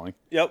little calling.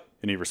 Yep.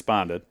 And he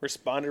responded.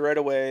 Responded right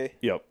away.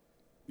 Yep.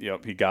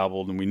 He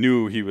gobbled, and we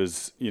knew he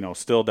was,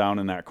 still down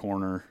in that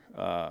corner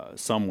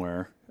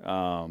somewhere.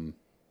 And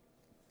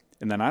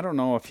then I don't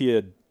know if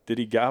did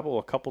he gobble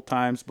a couple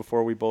times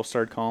before we both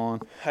started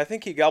calling? I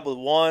think he gobbled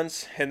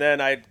once, and then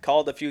I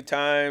called a few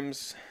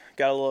times,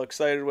 got a little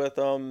excited with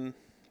him,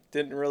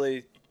 didn't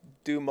really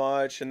do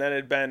much, and then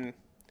it'd been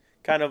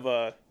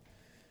a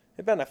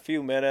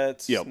few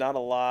minutes, Yep. not a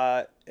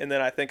lot, and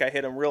then I think I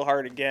hit him real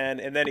hard again,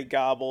 and then he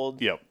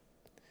gobbled. Yep.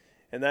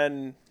 And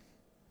then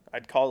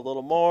I'd called a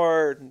little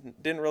more,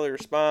 didn't really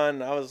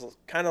respond. I was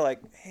kind of like,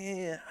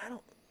 hey, I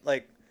don't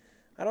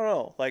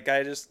know. Like,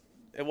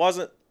 it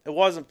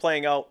wasn't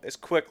playing out as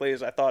quickly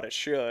as I thought it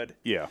should.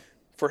 Yeah.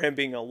 For him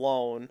being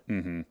alone.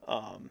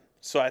 Mm-hmm.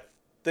 So I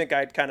think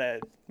I'd kind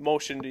of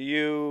motioned to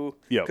you.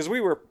 Yep. Because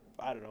we were,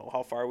 I don't know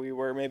how far we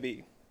were,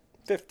 maybe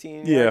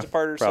 15 Yeah, yards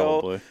apart or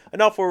probably. so.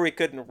 Enough where we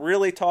couldn't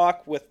really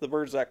talk with the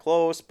birds that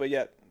close, but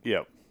yet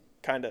Yep.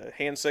 kind of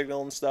hand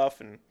signal and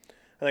stuff. And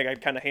I think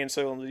I'd kind of hand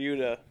signal to you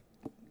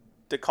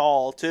to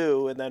call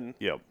too. And then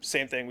Yep.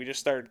 same thing. We just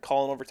started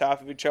calling over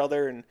top of each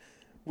other, and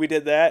we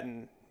did that,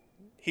 and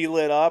he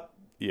lit up.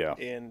 Yeah.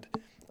 And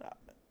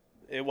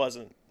it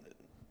wasn't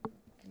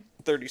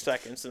 30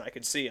 seconds, and I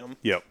could see him.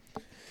 Yep.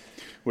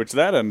 Which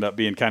that ended up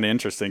being kind of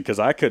interesting because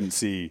I couldn't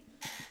see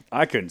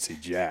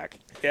Jack.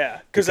 Yeah,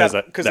 because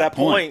that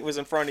point was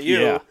in front of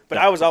you, but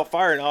I was out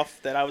far enough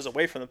that I was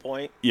away from the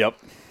point. Yep.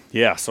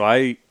 Yeah, so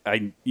I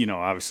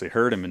obviously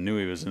heard him and knew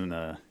he was in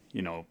the,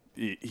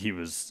 he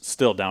was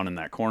still down in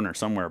that corner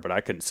somewhere, but I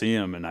couldn't see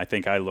him, and I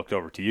think I looked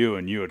over to you,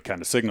 and you had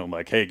kind of signaled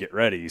like, hey, get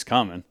ready, he's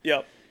coming.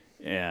 Yep.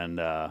 And,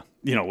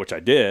 which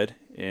I did,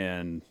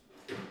 and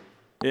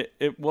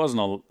it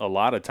wasn't a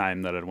lot of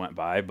time that had went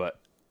by, but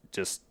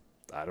just,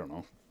 I don't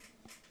know,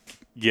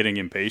 getting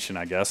impatient,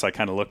 I guess. I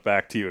kind of looked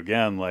back to you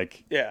again,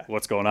 like,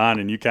 what's going on?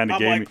 And you kind of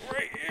gave me,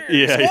 right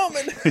here, it's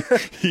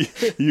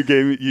coming.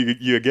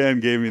 you again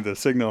gave me the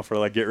signal for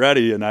like, get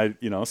ready. And I,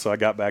 so I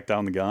got back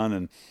down the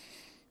gun,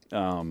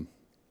 and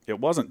it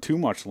wasn't too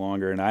much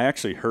longer. And I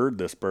actually heard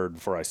this bird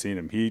before I seen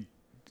him.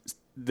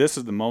 This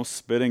is the most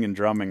spitting and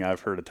drumming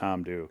I've heard a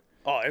tom do.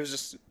 Oh, it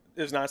was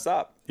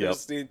nonstop. It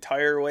was the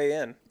entire way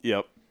in.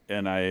 Yep.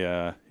 And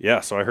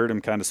so I heard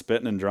him kind of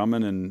spitting and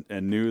drumming,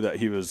 and knew that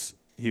he was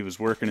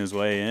working his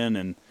way in,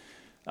 and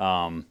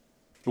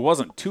it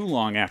wasn't too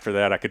long after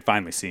that I could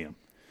finally see him.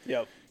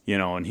 Yep.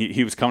 And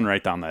he was coming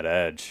right down that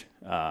edge,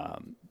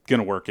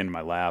 gonna work into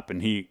my lap,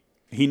 and he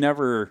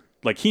never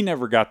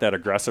got that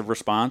aggressive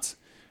response.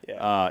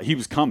 Yeah. He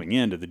was coming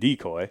into the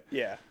decoy.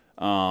 Yeah.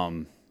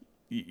 And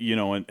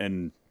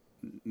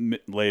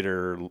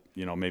later,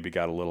 maybe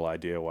got a little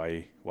idea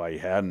why he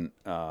hadn't,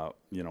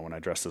 when I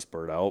dressed this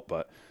bird out,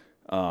 but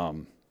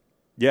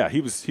yeah,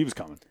 he was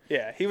coming.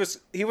 Yeah, he was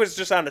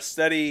just on a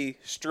steady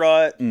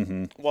strut,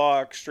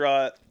 walk,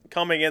 strut,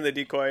 coming in the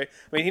decoy.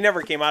 I mean, he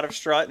never came out of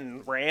strut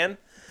and ran,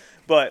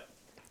 but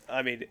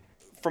I mean,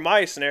 from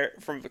my scenario,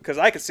 because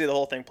I could see the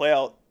whole thing play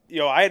out.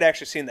 I had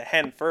actually seen the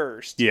hen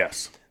first.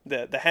 Yes.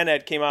 The hen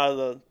head came out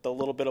of the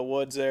little bit of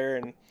woods there,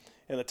 and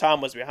the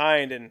tom was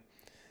behind, and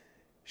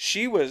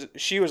she was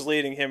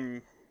leading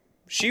him.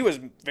 She was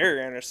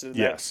very interested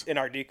in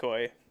our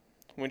decoy.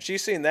 When she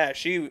seen that,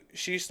 she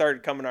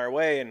started coming our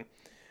way, and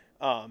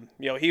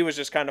he was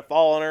just kind of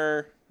following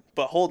her,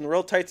 but holding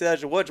real tight to the edge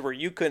of the woods where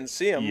you couldn't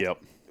see him.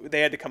 Yep. They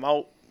had to come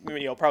out,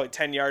 probably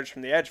 10 yards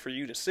from the edge for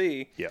you to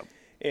see. Yep.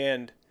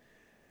 And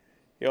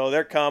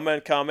they're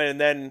coming, and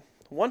then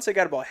once they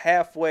got about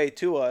halfway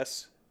to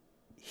us,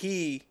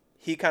 he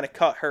kind of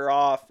cut her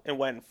off and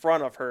went in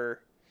front of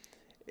her,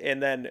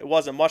 and then it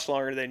wasn't much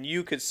longer than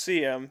you could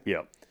see him.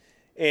 Yep.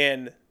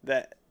 And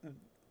that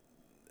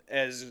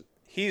as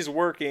he's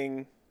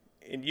working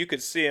and you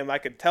could see him, I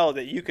could tell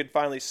that you could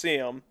finally see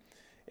him.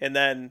 And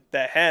then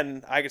that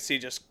hen, I could see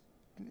just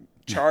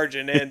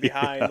charging in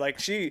behind. Like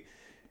she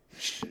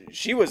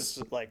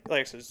was like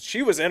I said,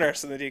 she was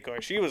interested in the decoy.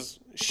 She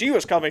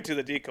was coming to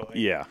the decoy.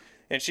 Yeah.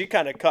 And she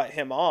kind of cut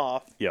him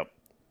off. Yep.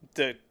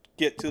 To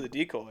get to the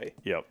decoy.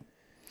 Yep.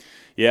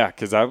 Yeah,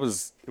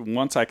 because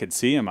once I could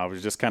see him, I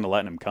was just kind of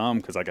letting him come,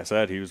 because like I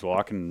said, he was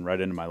walking right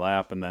into my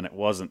lap, and then it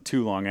wasn't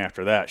too long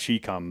after that, she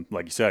come,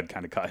 like you said,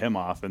 kind of cut him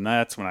off, and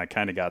that's when I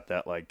kind of got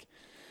that, like,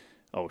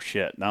 oh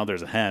shit, now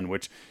there's a hen,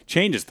 which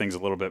changes things a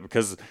little bit,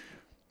 because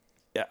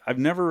I've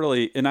never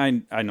really, and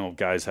I know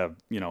guys have,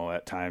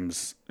 at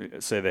times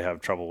say they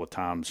have trouble with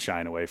toms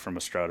shying away from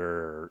a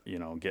strutter,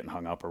 or, getting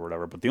hung up or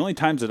whatever, but the only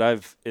times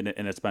that and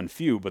it's been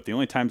few, but the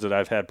only times that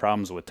I've had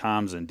problems with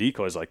toms and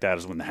decoys like that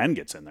is when the hen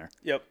gets in there.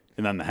 Yep.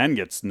 And then the hen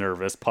gets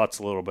nervous, putts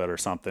a little bit or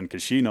something,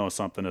 because she knows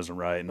something isn't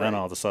right, and then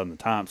all of a sudden the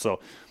tom.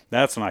 So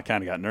that's when I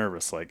kind of got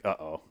nervous, like,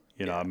 I'm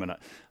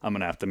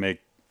gonna have to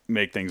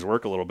make things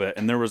work a little bit.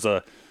 And there was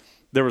a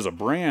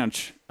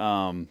branch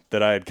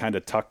that I had kind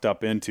of tucked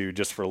up into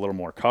just for a little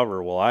more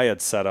cover. Well, I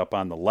had set up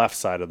on the left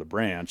side of the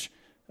branch.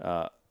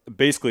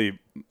 Basically,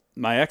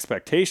 my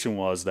expectation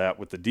was that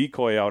with the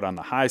decoy out on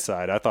the high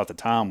side, I thought the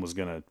tom was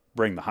gonna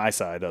bring the high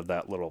side of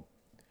that little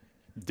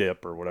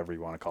dip or whatever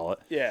you want to call it.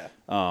 Yeah.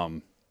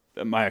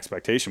 My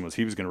expectation was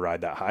he was going to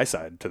ride that high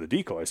side to the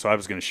decoy, so I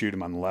was going to shoot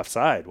him on the left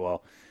side.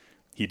 Well,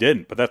 he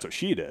didn't, but that's what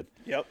she did.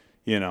 Yep.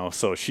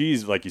 So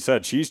she's, like you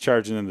said, she's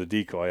charging in the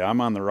decoy. I'm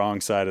on the wrong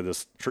side of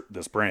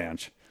this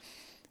branch,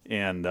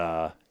 and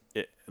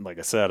like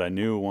I said, I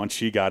knew once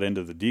she got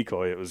into the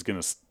decoy,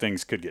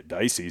 things could get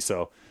dicey.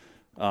 So,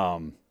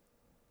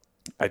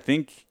 I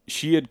think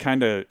she had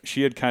kind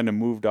of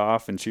moved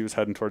off, and she was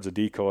heading towards the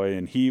decoy,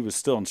 and he was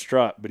still in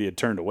strut, but he had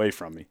turned away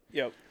from me.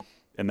 Yep.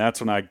 And that's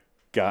when I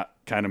got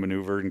kind of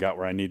maneuvered and got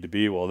where I need to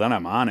be. Well, then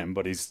I'm on him,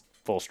 but he's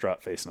full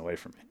strut facing away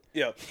from me.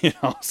 Yep.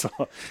 So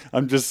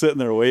I'm just sitting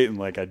there waiting,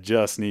 like, I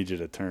just need you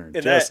to turn.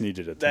 And need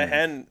you to turn. That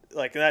hen,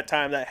 like, in that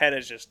time, that hen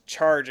is just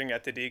charging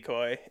at the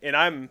decoy, and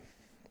I'm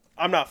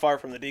not far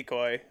from the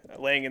decoy,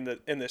 laying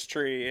in this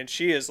tree, and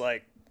she is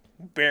like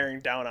bearing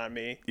down on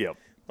me. Yep.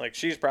 Like,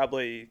 she's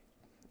probably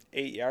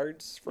 8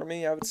 yards from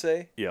me, I would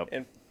say. Yep.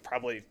 And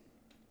probably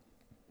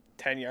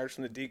 10 yards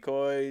from the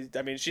decoy.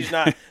 I mean, she's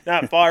not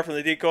far from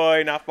the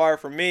decoy, not far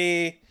from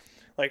me.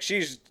 Like,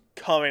 she's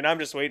coming. I'm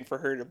just waiting for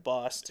her to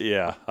bust.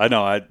 Yeah, I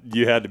know.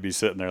 You had to be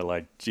sitting there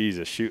like,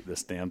 Jesus, shoot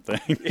this damn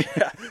thing.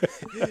 Yeah.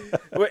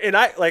 And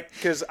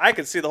because I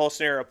could see the whole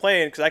scenario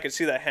playing, because I could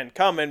see that hen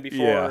coming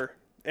before. Yeah.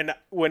 And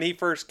when he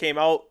first came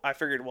out, I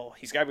figured, well,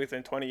 he's got to be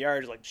within 20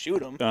 yards. Like,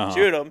 shoot him.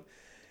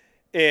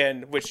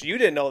 and which you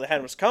didn't know the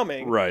hen was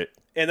coming. Right.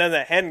 And then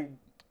the hen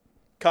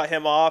cut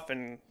him off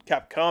and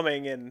kept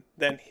coming, and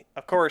then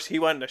of course he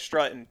went to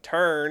strut and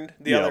turned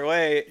the other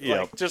way,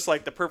 like just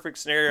like the perfect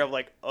scenario of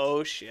like,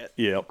 oh shit.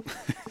 Yep.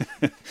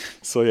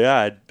 So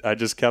yeah, I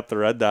just kept the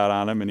red dot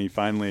on him, and he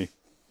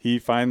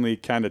finally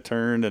kind of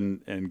turned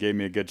and gave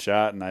me a good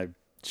shot, and I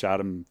shot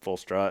him full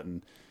strut,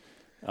 and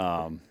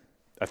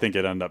I think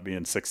it ended up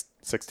being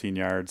 16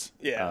 yards.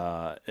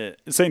 Yeah.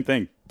 Same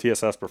thing.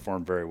 TSS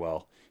performed very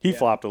well. He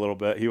flopped a little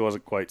bit. He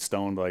wasn't quite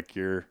stoned like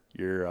your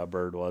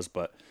bird was,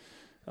 but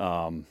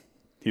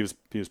he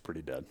was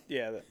pretty dead.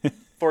 Yeah,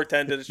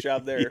 410 did its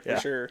job there for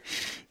sure.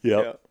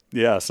 Yep.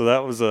 Yeah. So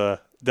that was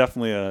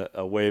definitely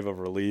a wave of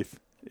relief.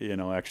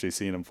 Actually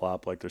seeing them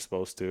flop like they're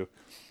supposed to.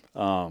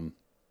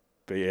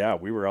 But yeah,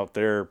 we were out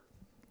there,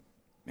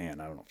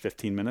 man, I don't know,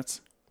 15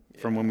 minutes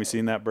from when we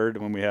seen that bird to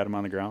when we had him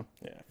on the ground.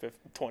 Yeah,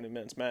 20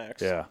 minutes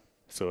max. Yeah.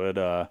 So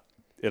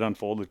it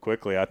unfolded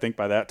quickly. I think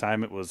by that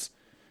time it was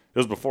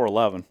before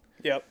 11.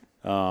 Yep.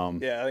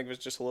 Yeah, I think it was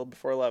just a little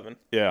before 11.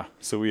 Yeah.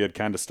 So we had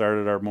kind of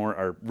started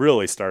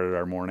really started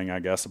our morning, I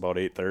guess, about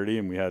 8:30,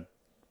 and we had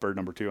bird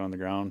number 2 on the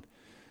ground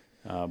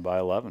by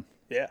 11.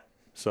 Yeah.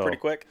 So pretty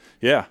quick.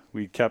 Yeah,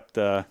 we kept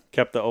the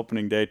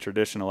opening day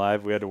tradition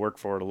alive. We had to work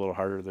for it a little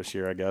harder this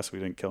year, I guess. We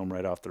didn't kill them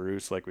right off the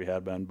roost like we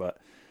had been, but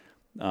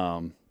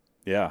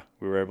yeah,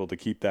 we were able to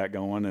keep that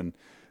going. And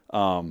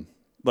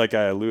like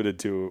I alluded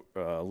to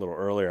a little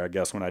earlier, I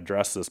guess when I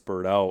dressed this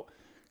bird out,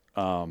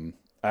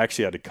 I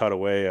actually had to cut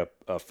away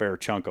a fair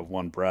chunk of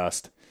one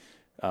breast.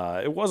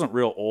 It wasn't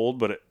real old,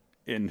 but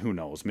who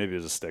knows, maybe it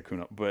was a stick, who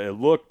knows, but it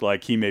looked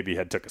like he maybe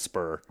had took a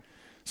spur.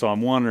 So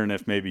I'm wondering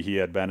if maybe he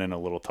had been in a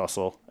little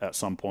tussle at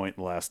some point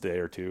in the last day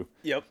or two.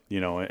 Yep.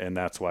 And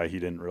that's why he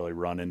didn't really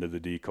run into the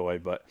decoy.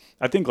 But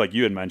I think like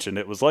you had mentioned,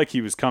 it was like he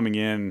was coming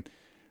in.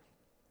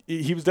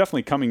 He was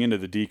definitely coming into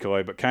the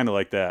decoy, but kind of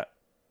like that.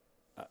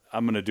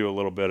 I'm going to do a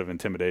little bit of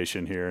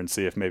intimidation here and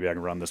see if maybe I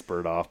can run this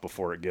bird off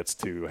before it gets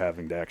to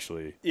having to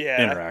actually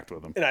interact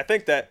with him. And I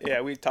think that,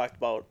 we talked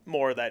about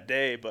more that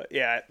day, but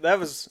that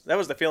was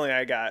the feeling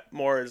I got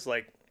more is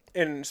like,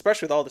 and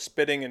especially with all the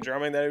spitting and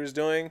drumming that he was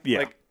doing,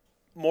 like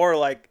more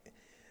like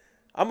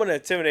I'm going to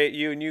intimidate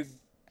you and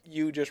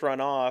you just run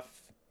off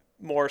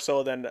more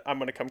so than I'm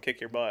going to come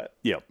kick your butt.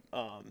 Yep.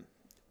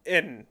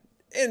 And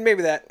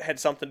maybe that had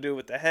something to do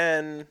with the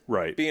hen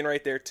being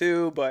right there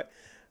too, but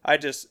I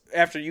just,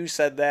 after you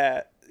said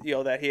that,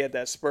 that he had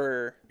that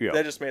spur,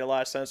 that just made a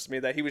lot of sense to me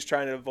that he was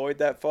trying to avoid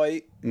that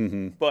fight.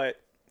 Mm-hmm.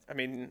 But, I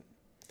mean,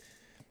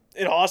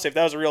 in all honesty, if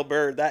that was a real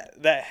bird,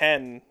 that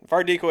hen, if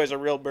our decoy is a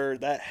real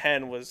bird, that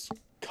hen was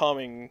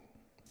coming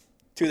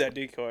to that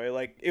decoy.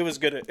 Like, it was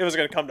gonna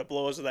come to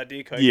blows with that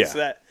decoy. Yeah.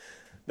 So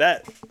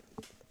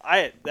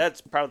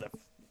that's probably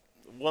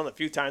one of the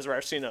few times where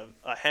I've seen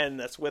a hen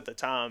that's with a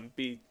tom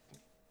be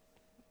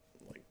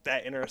like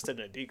that interested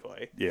in a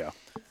decoy. Yeah.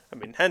 I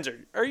mean, hens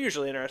are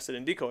usually interested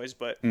in decoys,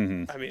 but I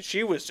mean,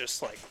 she was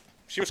just like,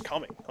 she was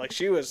coming. Like,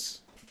 she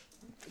was,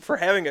 for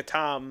having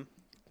a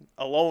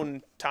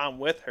lone tom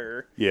with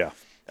her. Yeah.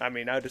 I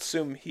mean, I'd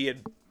assume he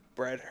had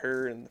bred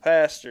her in the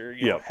past, or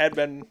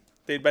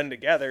they'd been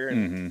together,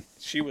 and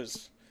she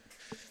was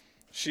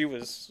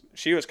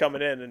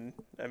coming in, and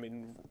I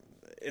mean,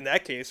 in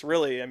that case,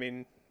 really, I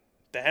mean,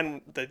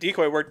 the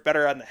decoy worked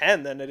better on the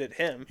hen than it did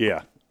him.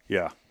 Yeah.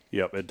 Yeah.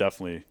 Yep. It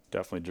definitely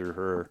drew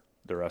her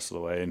the rest of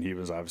the way, and he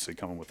was obviously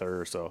coming with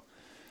her, so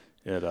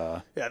it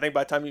I think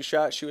by the time you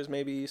shot, she was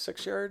maybe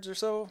 6 yards or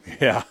so.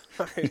 Yeah.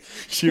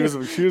 she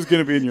was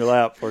gonna be in your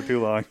lap for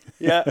too long.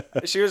 Yeah,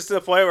 she was to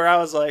the point where I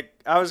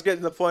was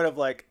getting to the point of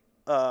like,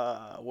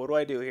 what do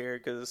I do here,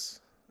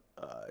 because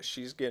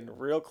she's getting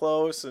real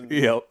close, and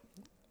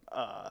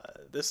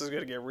this is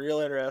gonna get real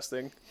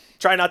interesting.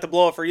 Try not to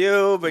blow it for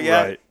you, but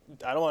I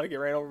don't want to get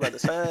ran over by the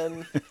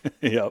hen.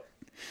 Yep.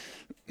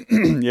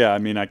 Yeah, I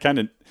mean, I kind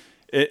of,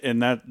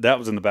 and that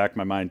was in the back of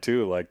my mind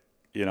too. Like,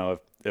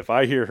 if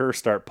I hear her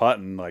start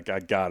putting, like, I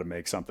got to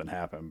make something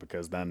happen,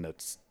 because then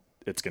it's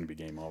going to be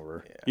game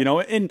over.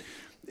 Yeah.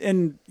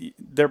 And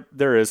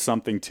there is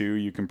something too.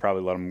 You can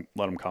probably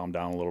let them calm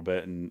down a little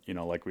bit, and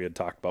like we had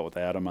talked about with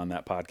Adam on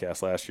that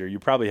podcast last year, you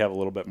probably have a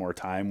little bit more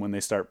time when they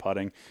start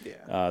putting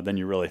than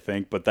you really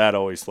think. But that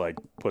always like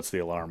puts the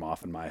alarm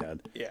off in my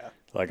head. Yeah.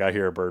 Like, I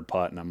hear a bird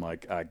putt, and I'm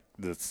like,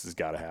 this has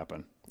got to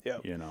happen. Yeah.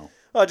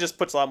 Well, it just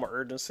puts a lot more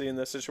urgency in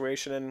the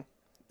situation, and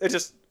it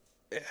just,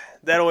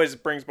 that always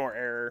brings more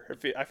error,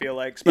 I feel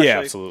like. Especially, yeah,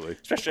 absolutely.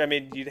 Especially, I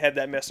mean, you'd had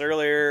that miss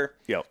earlier.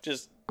 Yep.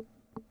 Just,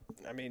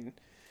 I mean,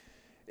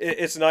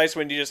 it's nice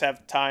when you just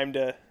have time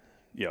to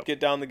get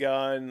down the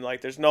gun.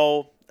 Like, there was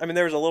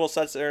a little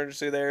sense of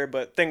urgency there,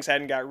 but things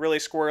hadn't got really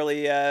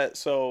squirrely yet.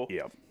 So,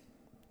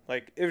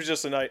 like, it was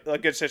just a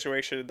good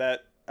situation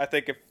that I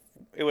think if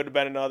it would have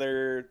been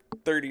another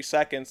 30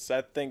 seconds, I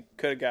think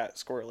could have got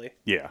squirrely.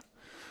 Yeah.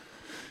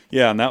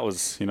 Yeah, and that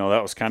was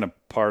kind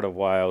of part of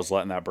why I was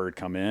letting that bird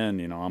come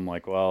in. I'm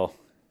like, well,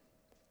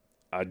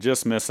 I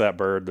just missed that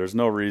bird. There's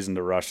no reason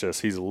to rush this.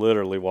 He's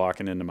literally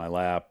walking into my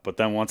lap. But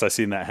then once I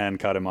seen that hen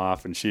cut him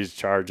off and she's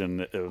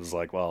charging, it was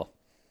like, well,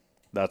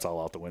 that's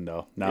all out the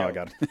window. Now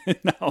Yep.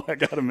 I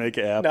got to make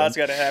it happen. Now it's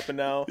got to happen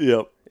now.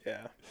 Yep.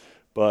 Yeah.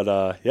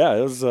 But yeah,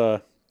 it was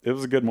a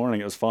good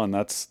morning. It was fun.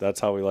 That's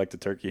how we like to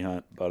turkey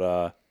hunt.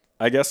 But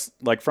I guess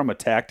like from a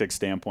tactic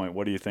standpoint,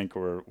 what do you think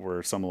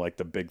were some of like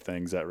the big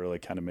things that really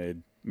kind of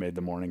made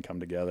the morning come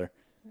together?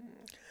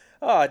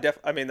 Oh,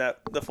 I mean that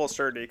the full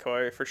stir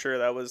decoy for sure.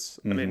 That was.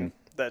 I mean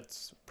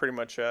that's pretty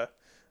much a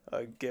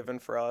given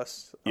for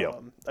us.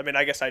 Yep. I mean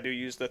I guess I do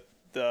use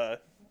the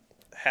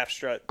half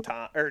strut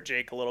Tom, or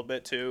Jake a little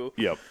bit too.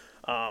 Yep.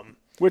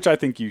 Which I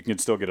think you can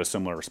still get a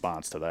similar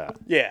response to that.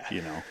 Yeah.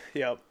 You know.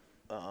 Yep.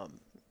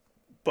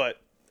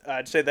 But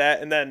I'd say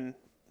that, and then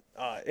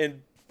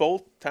in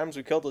both times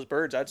we killed those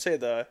birds, I'd say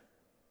the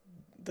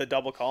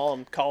double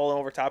calling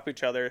over top of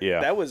each other. Yeah.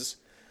 That was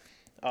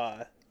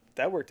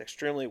that worked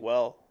extremely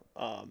well.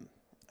 I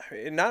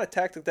mean, not a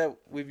tactic that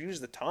we've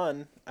used a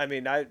ton. I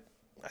mean, I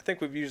think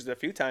we've used it a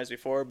few times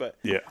before, but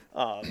Yeah.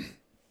 I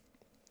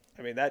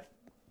mean that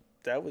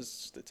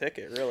was the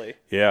ticket, really.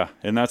 Yeah,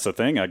 and that's the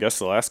thing. I guess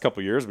the last couple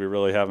of years we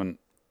really haven't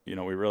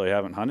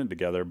hunted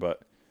together,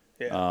 but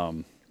Yeah.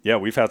 yeah,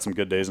 we've had some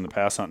good days in the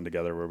past hunting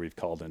together where we've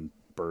called in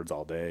birds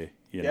all day,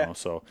 you Yeah. know.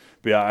 So,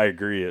 but yeah, I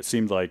agree. It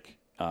seemed like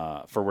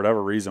for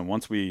whatever reason,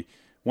 once we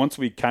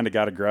kind of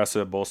got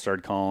aggressive, both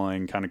started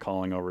calling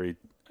over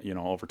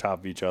over top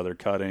of each other,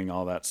 cutting,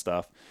 all that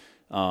stuff.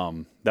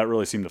 That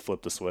really seemed to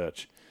flip the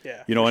switch.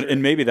 Yeah. You know, for sure.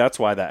 and maybe that's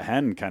why that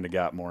hen kind of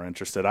got more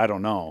interested. I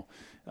don't know.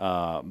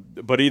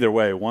 But either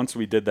way, once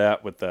we did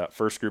that with that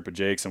first group of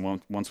Jakes,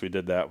 and once we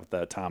did that with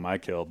that Tom I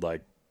killed,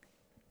 like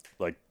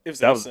It was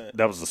that instant.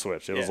 was the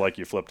switch. It was Yeah. like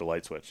you flipped a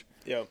light switch.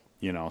 Yep.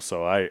 You know,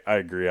 so I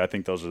agree. I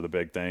think those are the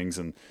big things,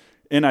 and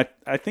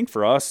I think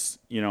for us,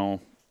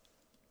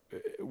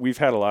 we've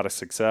had a lot of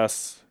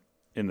success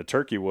in the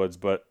turkey woods,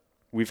 but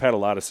we've had a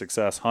lot of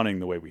success hunting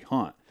the way we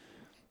hunt.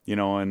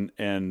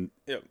 And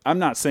Yep. I'm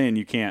not saying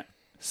you can't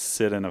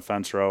sit in a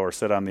fence row or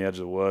sit on the edge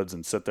of the woods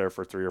and sit there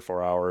for 3 or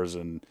 4 hours,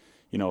 and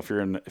if you're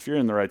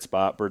in the right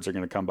spot, birds are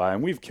going to come by,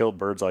 and we've killed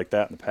birds like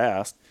that in the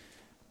past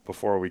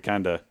before we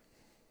kind of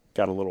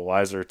got a little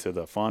wiser to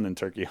the fun in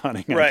turkey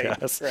hunting, I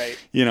guess. Right.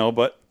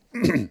 But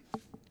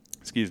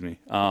excuse me.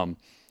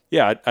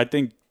 Yeah, I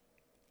think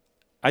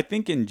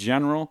in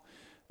general,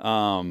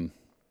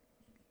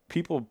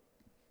 people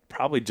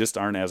probably just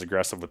aren't as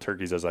aggressive with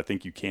turkeys as I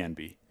think you can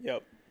be.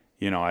 Yep.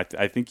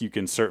 I think you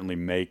can certainly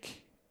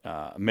make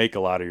a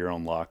lot of your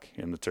own luck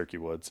in the turkey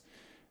woods.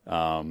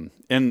 And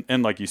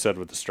like you said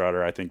with the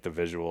strutter, I think the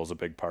visual is a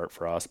big part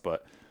for us.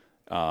 But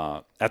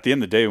at the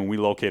end of the day, when we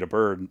locate a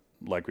bird,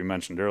 like we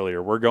mentioned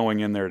earlier, we're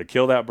going in there to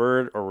kill that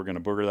bird, or we're going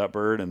to booger that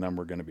bird, and then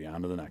we're going to be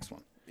on to the next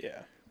one.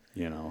 Yeah.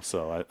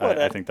 So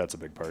Well, I think that's a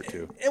big part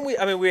too. And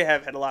we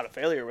have had a lot of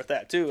failure with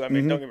that too. I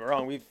mean, don't get me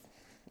wrong,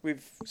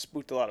 we've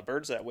spooked a lot of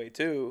birds that way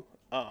too.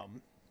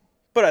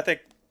 But I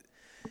think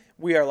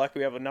we are lucky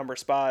we have a number of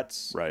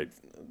spots Right.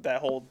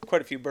 that hold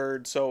quite a few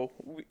birds, so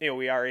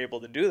we are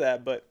able to do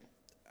that. But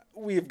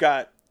we've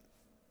got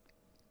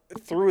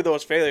through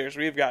those failures,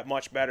 we've got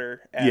much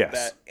better at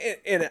Yes. that.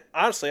 And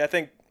honestly, I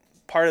think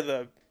part of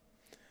the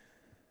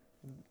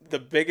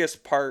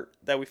biggest part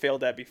that we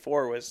failed at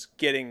before was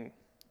getting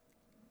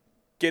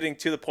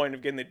to the point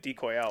of getting the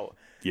decoy out.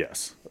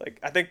 Yes. Like,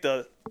 I think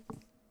the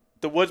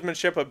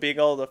woodsmanship of being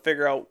able to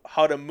figure out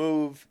how to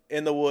move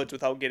in the woods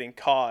without getting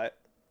caught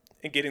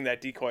and getting that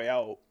decoy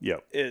out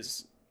Yep.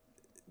 is,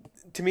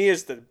 to me,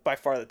 is by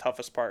far the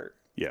toughest part.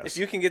 Yes. If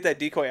you can get that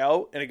decoy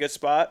out in a good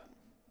spot,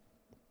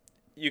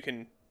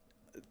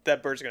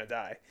 that bird's gonna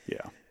die.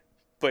 Yeah.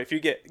 But if you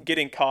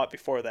getting caught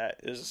before that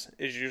is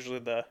usually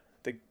the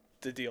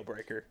deal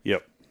breaker.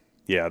 Yep.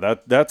 Yeah,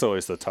 that's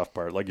always the tough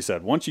part. Like you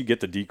said, once you get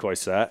the decoy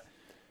set,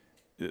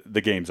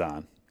 the game's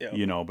on.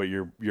 Yep. But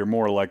you're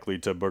more likely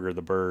to booger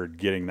the bird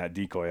getting that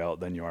decoy out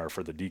than you are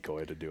for the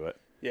decoy to do it.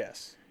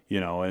 Yes.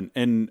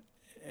 And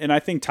I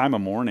think time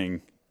of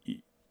morning,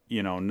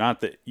 not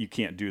that you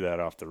can't do that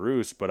off the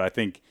roost, but I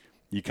think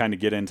you kind of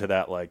get into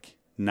that like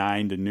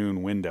 9 to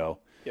noon window.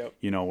 Yep.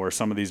 Where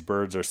some of these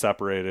birds are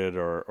separated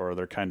or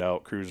they're kind of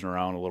out cruising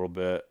around a little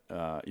bit,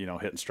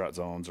 hitting strut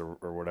zones or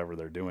whatever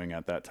they're doing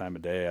at that time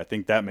of day. I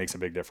think that makes a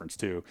big difference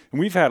too. And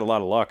we've had a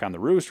lot of luck on the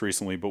roost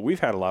recently, but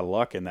we've had a lot of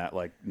luck in that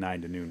like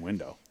 9 to noon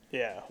window.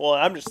 Yeah. Well,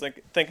 I'm just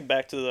thinking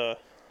back to the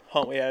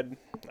hunt we had,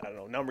 I don't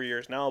know, number of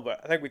years now,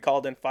 but I think we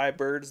called in 5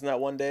 birds in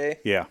that one day.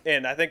 Yeah.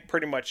 And I think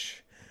pretty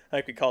much,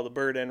 we called the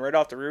bird in right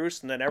off the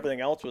roost, and then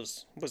everything else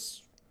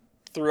was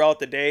throughout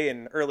the day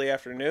and early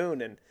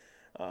afternoon. And,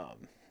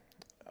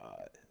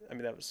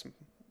 that was some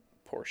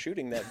poor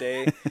shooting that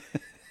day.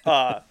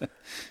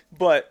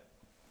 But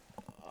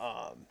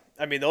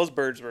those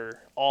birds were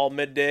all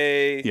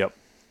midday. Yep.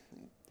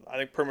 I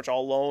think pretty much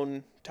all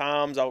lone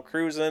toms out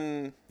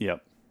cruising.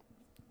 Yep.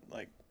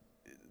 Like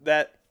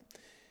that,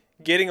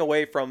 getting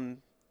away from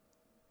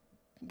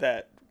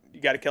that, you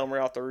got to kill them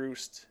right off the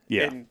roost.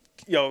 Yeah. And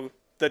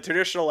the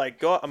traditional I'm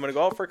gonna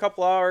go out for a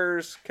couple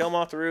hours, kill them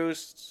off the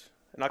roost,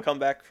 and I'll come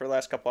back for the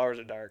last couple hours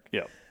of dark.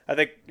 Yep. I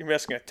think you're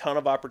missing a ton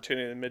of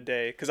opportunity in the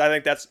midday because I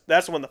think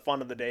that's when the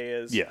fun of the day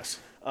is. Yes.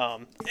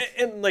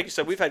 And like you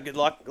said, we've had good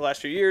luck the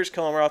last few years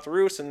killing them off the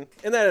roost, and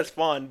that is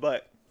fun.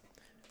 But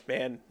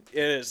man,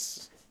 it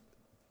is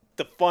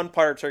the fun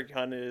part of turkey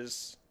hunting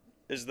is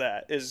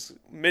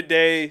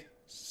midday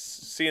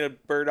seeing a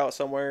bird out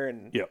somewhere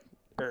and Yep.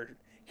 or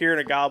hearing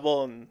a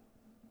gobble and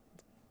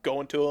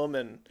going to them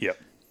and Yep.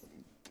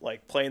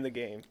 like playing the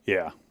game.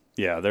 Yeah.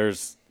 Yeah.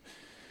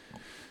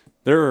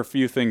 There are a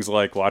few things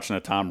like watching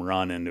a tom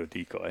run into a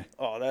decoy.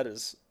 Oh, that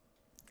is,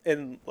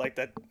 and like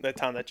that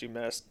time that you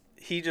missed,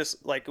 he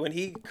just like when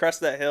he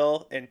crested that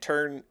hill and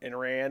turned and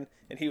ran,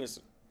 and he was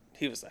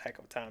a heck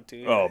of a tom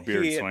too. Oh,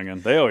 beard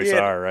swinging. They always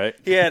are, right?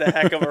 He had a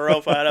heck of a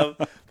rope on him,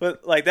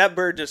 but like that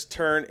bird just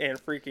turned and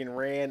freaking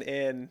ran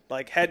in,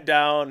 like head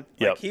down.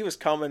 Like he was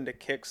coming to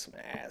kick some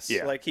ass.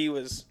 Yeah. Like he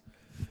was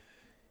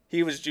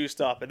juiced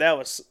up, and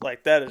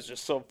that is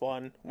just so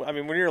fun. I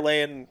mean, when you're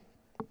laying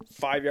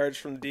 5 yards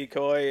from the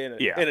decoy in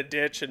a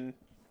ditch and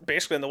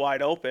basically in the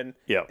wide open,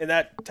 and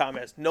that tom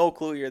has no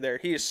clue you're there.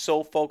 He is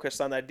so focused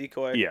on that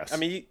decoy. Yes. I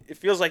mean, it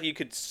feels like you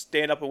could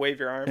stand up and wave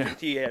your arms, and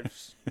he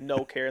has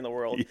no care in the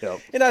world.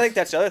 Yep. And I think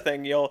that's the other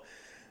thing,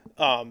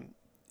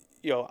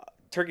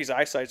 turkey's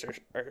eyesights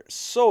are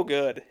so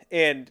good,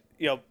 and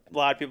a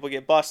lot of people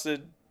get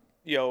busted,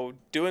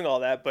 doing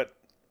all that, but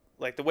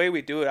like the way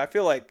we do it, I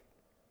feel like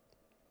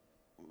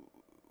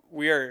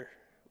we're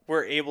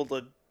able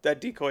to. That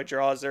decoy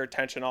draws their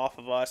attention off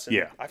of us,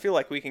 and I feel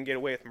like we can get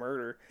away with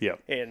murder.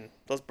 Yep. And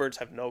those birds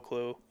have no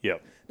clue.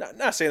 Yep.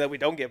 Not saying that we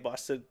don't get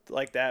busted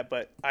like that,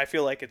 but I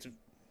feel like it's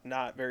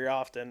not very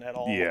often at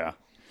all. Yeah.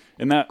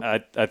 And that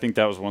I think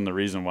that was one of the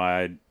reasons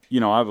why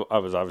I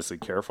was obviously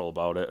careful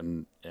about it,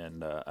 and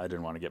I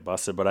didn't want to get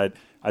busted, but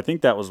I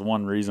think that was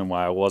one reason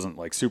why I wasn't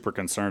like super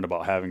concerned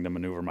about having to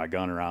maneuver my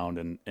gun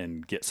around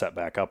and get set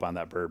back up on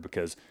that bird,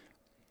 because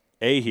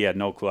he had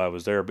no clue I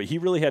was there, but he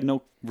really had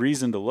no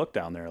reason to look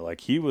down there.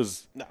 Like he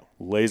was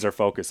laser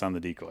focused on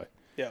the decoy.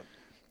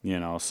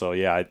 Yeah. So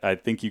yeah, I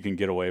think you can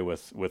get away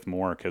with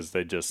more because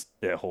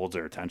it holds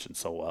their attention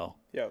so well.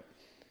 Yeah.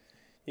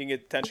 You can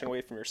get attention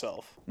away from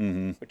yourself,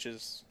 which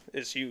is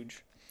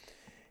huge.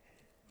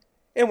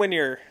 And when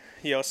you're,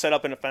 set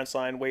up in a fence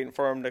line waiting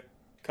for them to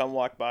come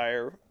walk by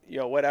or,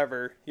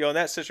 whatever, in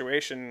that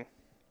situation,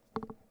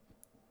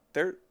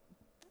 they're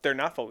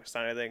not focused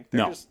on anything.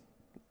 They're just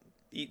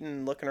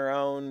eating, looking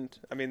around.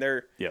 I mean,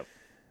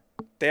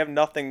 they have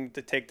nothing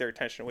to take their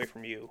attention away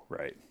from you.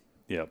 Right.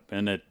 Yep.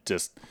 And it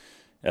just,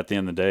 at the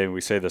end of the day,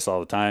 we say this all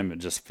the time, it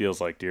just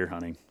feels like deer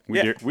hunting.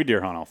 We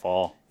deer hunt all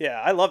fall.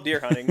 Yeah, I love deer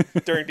hunting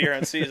during deer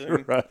hunt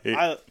season. Right.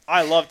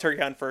 I love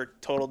turkey hunting for a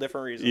total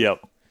different reason.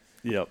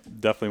 Yep.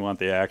 Definitely want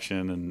the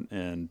action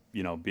and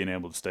being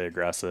able to stay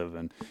aggressive,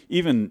 and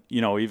even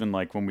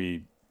like when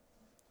we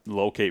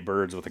locate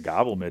birds with a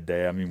gobble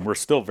midday, I mean, we're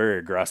still very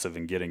aggressive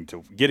in getting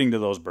to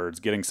those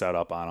birds, getting set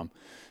up on them.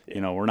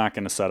 Yeah. We're not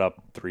going to set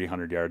up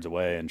 300 yards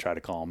away and try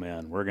to call them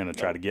in. We're going to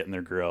try to get in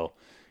their grill.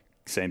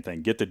 Same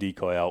thing, get the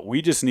decoy out.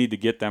 We just need to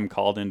get them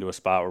called into a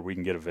spot where we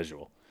can get a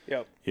visual.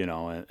 Yep.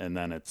 And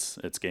then it's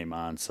game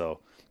on.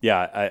 So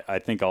yeah, I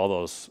think all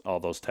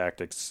those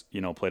tactics,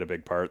 played a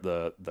big part.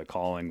 The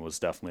calling was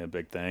definitely a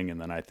big thing, and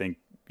then I think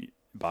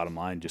bottom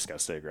line, just got to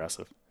stay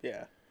aggressive.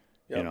 Yeah.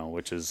 Yep.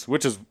 Which is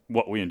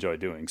what we enjoy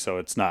doing. So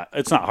it's not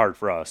hard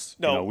for us.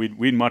 No.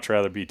 We'd much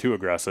rather be too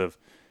aggressive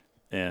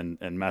and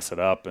mess it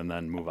up and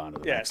then move on to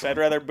the next one. I'd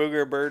rather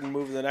booger a bird and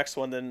move to the next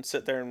one than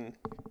sit there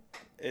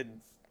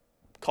and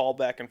call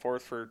back and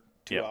forth for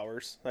 2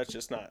 hours.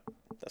 That's not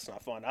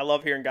fun. I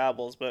love hearing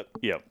gobbles, but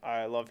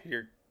I love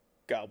hearing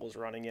gobbles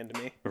running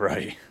into me.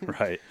 Right.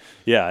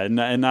 Yeah,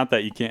 and not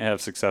that you can't have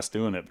success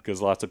doing it,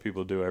 because lots of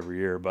people do every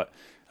year, but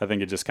I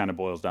think it just kind of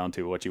boils down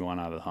to what you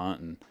want out of the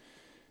hunt. And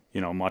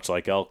much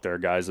like elk, there are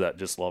guys that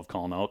just love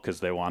calling elk because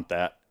they want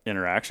that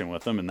interaction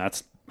with them, and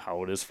that's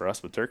how it is for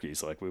us with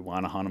turkeys. Like, we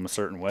want to hunt them a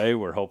certain way.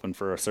 We're hoping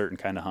for a certain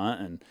kind of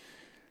hunt,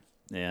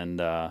 and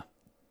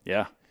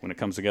when it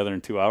comes together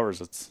in 2 hours,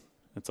 it's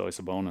always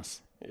a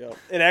bonus. Yeah,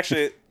 and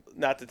actually,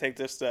 not to take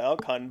this to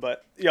elk hunting,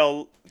 but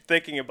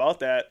thinking about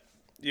that,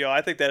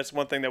 I think that's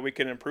one thing that we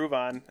can improve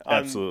on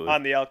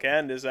the elk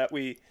end, is that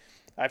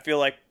I feel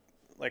like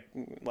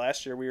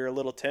last year we were a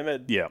little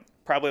timid. Yeah,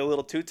 probably a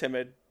little too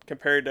timid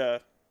compared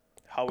to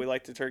how we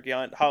like to turkey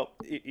hunt, how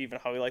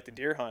we like to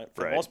deer hunt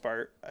for the most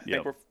part. I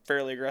think we're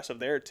fairly aggressive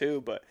there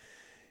too, but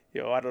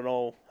I don't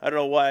know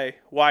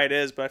why it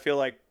is, but I feel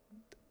like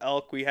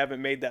elk, we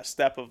haven't made that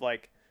step of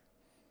like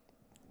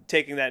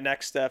taking that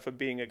next step of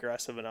being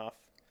aggressive enough.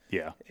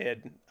 Yeah.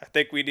 And I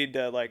think we need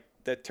to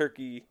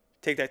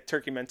take that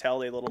turkey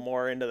mentality a little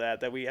more into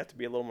that we have to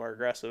be a little more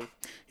aggressive.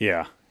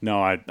 Yeah.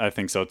 No, I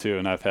think so too.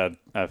 And I've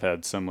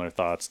had similar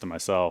thoughts to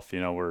myself.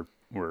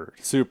 We're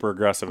super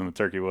aggressive in the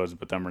turkey woods,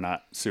 but then we're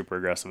not super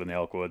aggressive in the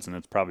elk woods, and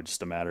it's probably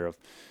just a matter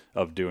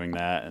of doing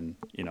that and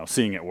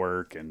seeing it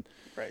work. And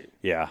right.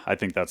 Yeah, I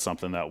think that's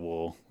something that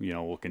we'll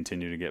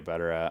continue to get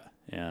better at,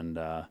 and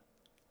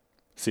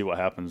see what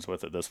happens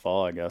with it this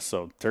fall, I guess.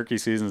 So turkey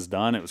season's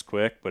done. It was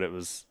quick, but it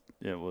was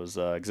it was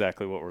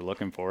exactly what we're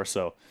looking for.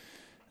 So,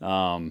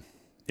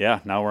 yeah,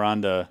 now we're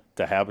on to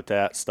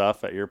habitat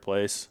stuff at your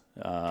place.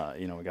 We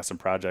got some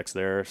projects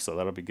there, so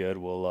that'll be good.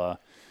 We'll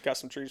got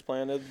some trees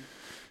planted.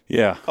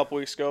 Yeah. A couple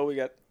weeks ago, we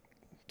got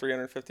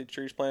 350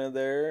 trees planted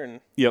there, and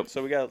Yep.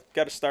 so we got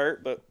to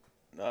start. But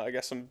I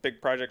got some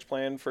big projects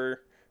planned for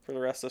the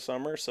rest of the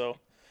summer, so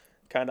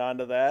kind of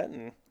onto that.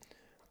 And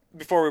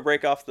before we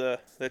break off the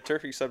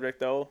turkey subject,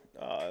 though,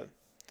 a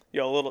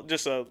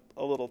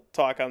little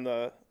talk on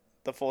the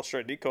full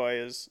straight decoy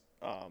is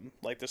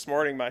like this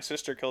morning, my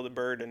sister killed a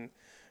bird and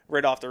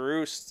right off the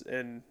roost,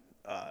 and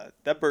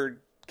that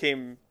bird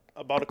came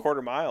about a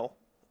quarter mile.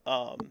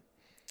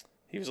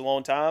 He was a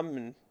lone time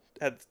and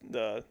had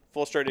the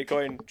full straight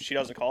decoy, and she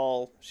doesn't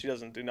call, she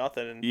doesn't do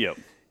nothing. And Yep.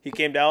 he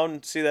came down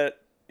and seen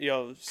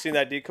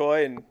that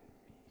decoy and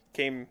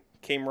came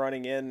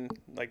running in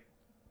like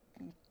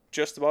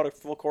just about a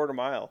full quarter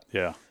mile.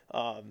 Yeah.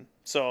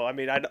 So I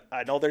mean,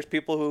 I know there's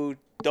people who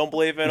don't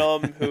believe in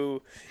them,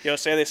 who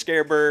say they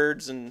scare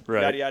birds and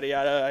Right. yada yada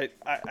yada.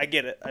 I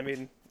get it. I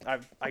mean, I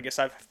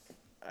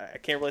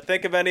can't really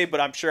think of any, but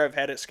I'm sure I've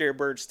had it scare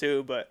birds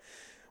too. But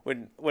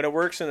when it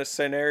works in a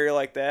scenario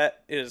like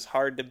that, it is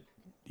hard to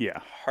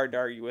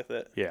argue with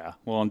it. Yeah.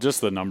 Well, and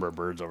just the number of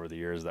birds over the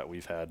years that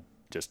we've had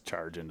just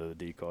charge into the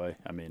decoy.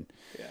 I mean,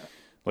 Yeah.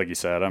 like you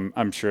said,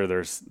 I'm sure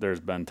there's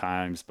been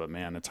times, but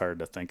man, it's hard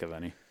to think of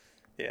any.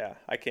 Yeah,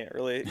 I can't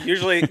really.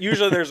 Usually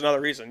there's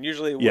another reason.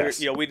 Usually Yes.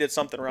 we did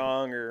something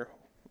wrong or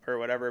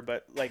whatever.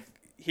 But like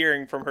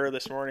hearing from her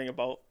this morning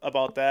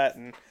about that,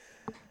 and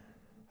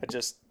I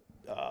just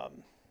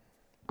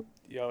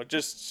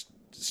just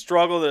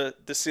struggle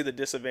to see the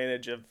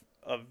disadvantage of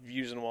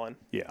using one.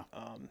 Yeah.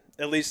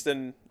 At least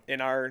in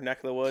our neck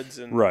of the woods.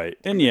 And Right.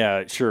 And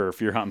yeah, sure, if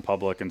you're hunting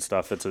public and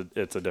stuff, it's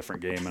a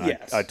different game, and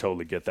Yes. I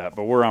totally get that.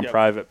 But we're on Yep.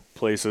 private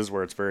places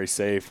where it's very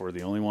safe. We're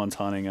the only ones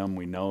hunting them.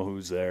 We know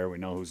who's there. We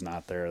know who's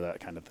not there, that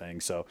kind of thing.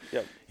 So,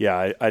 Yep.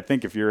 yeah, I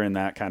think if you're in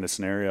that kind of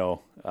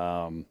scenario,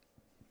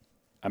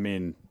 I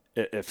mean,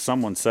 if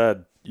someone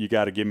said, you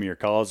got to give me your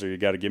calls or you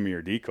got to give me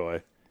your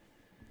decoy,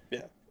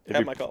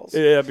 have my calls.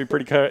 Yeah, it'd be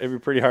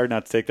pretty hard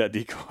not to take that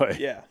decoy.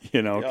 Yeah.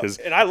 Because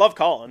and I love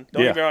calling.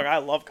 Don't Yeah. get me wrong, I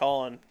love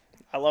calling.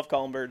 I love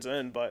calling birds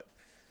in, but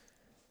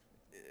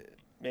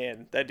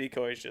man, that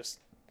decoy is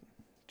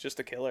just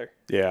a killer.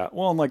 yeah,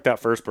 well, and like that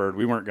first bird,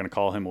 we weren't going to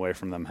call him away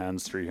from them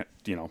hens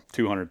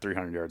 200,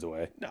 300 yards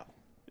away. No.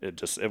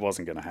 It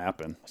wasn't going to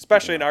happen.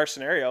 Especially in our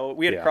scenario,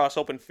 we had to Yeah. cross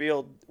open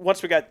field.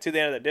 Once we got to the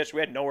end of the ditch, we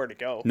had nowhere to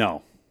go.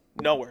 No.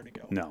 Nowhere to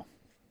go. No.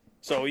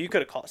 So you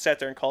could have sat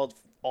there and called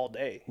all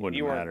day. Wouldn't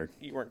you have weren't, mattered.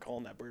 You weren't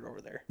calling that bird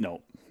over there.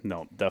 No.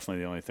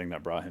 Definitely the only thing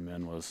that brought him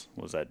in was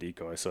that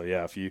decoy. So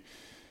yeah,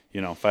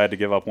 if I had to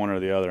give up one or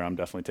the other, I'm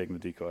definitely taking the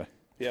decoy.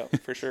 Yeah,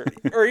 for sure.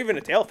 Or even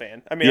a tail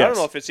fan. I mean, I don't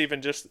know if it's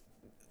even just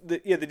the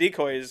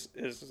decoy is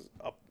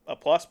a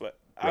plus, but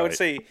I would Right.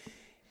 say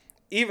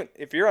even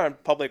if you're on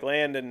public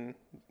land and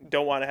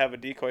don't want to have a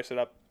decoy set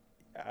up,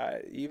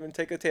 even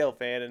take a tail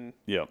fan and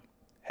Yep.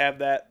 have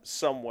that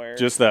somewhere.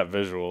 Just that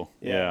visual.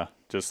 Yeah. Yeah.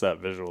 Just that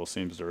visual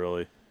seems to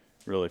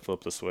really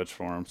flip the switch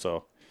for him.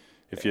 So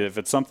if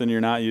it's something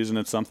you're not using,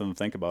 it's something to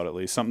think about, at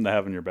least something to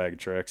have in your bag of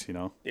tricks,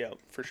 Yeah,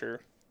 for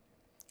sure.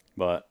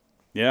 But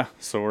yeah,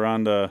 so we're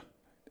on to,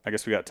 I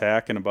guess we got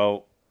tack in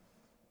about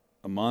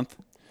a month.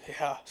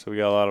 Yeah. So we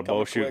got a lot of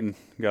Coming bow shooting.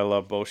 Got a lot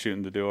of bow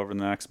shooting to do over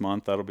the next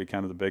month. That'll be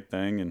kind of the big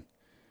thing, and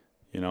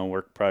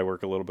probably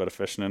work a little bit of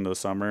fishing into the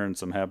summer and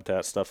some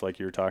habitat stuff like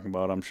you were talking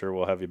about. I'm sure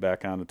we'll have you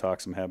back on to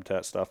talk some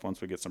habitat stuff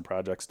once we get some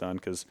projects done,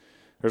 because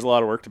there's a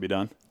lot of work to be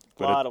done.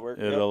 A lot of work.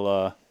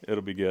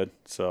 It'll be good.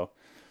 So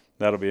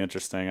that'll be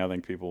interesting. I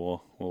think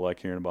people will like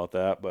hearing about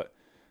that. But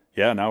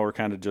yeah, now we're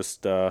kind of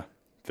just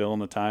filling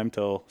the time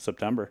till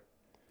September.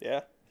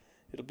 Yeah.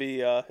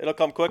 It'll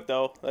come quick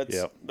though. That's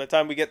Yep. by the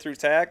time we get through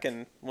tack,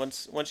 and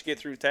once you get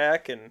through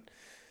tack and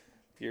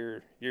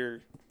you're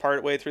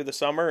part way through the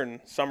summer,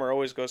 and summer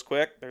always goes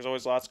quick. There's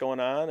always lots going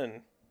on,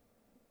 and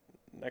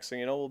next thing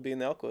you know, we'll be in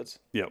the Elkwoods.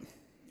 Yep.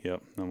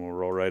 And we'll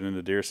roll right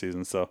into deer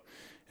season. So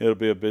it'll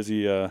be a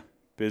busy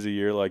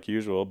year like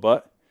usual,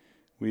 but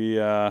we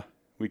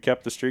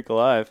kept the streak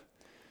alive.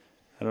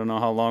 I don't know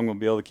how long we'll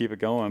be able to keep it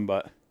going,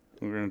 but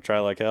we're going to try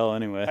like hell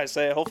anyway. I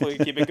say hopefully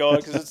we keep it going,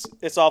 because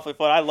it's awfully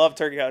fun. I love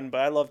turkey hunting,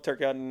 but I love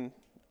turkey hunting.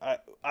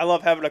 I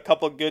love having a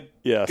couple good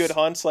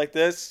hunts like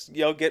this.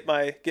 Get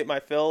my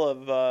fill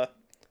of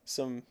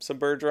some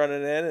birds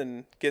running in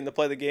and getting to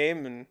play the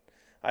game. And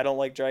I don't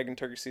like dragging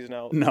turkey season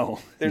out. No,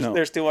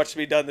 there's too much to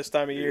be done this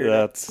time of year.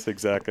 That's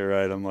exactly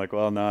right. I'm like,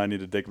 well, now I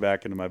need to dig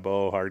back into my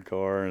bow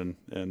hardcore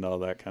and all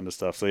that kind of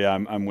stuff. So yeah,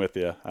 I'm with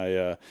you.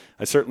 I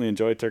certainly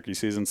enjoy turkey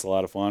season. It's a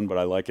lot of fun, but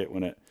I like it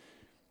when it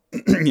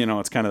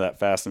it's kind of that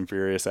fast and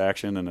furious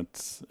action, and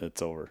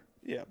it's over.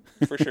 Yeah,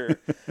 for sure.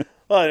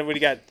 Well, and when you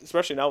got,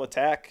 especially now with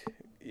tack,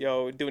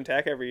 doing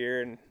tack every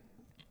year, and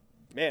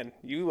man,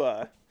 you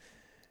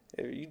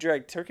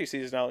drag turkey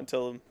season out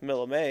until the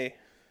middle of May,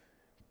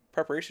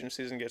 preparation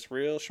season gets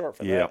real short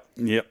for that.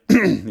 Yep.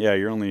 Yeah,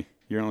 you're only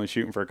you're only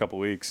shooting for a couple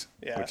weeks,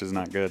 which is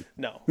not good.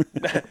 No,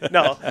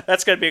 no,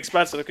 that's gonna be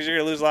expensive because you're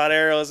gonna lose a lot of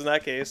arrows in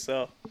that case.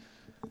 So.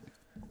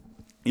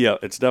 Yeah,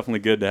 it's definitely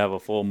good to have a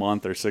full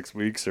month or 6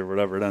 weeks or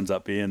whatever it ends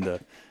up being to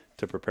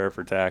prepare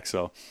for tack.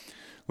 So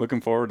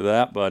looking forward to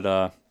that.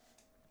 But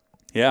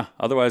yeah,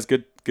 otherwise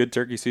good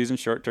turkey season,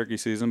 short turkey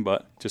season,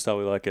 but just how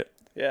we like it.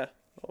 Yeah,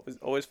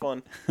 always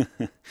fun.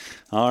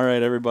 All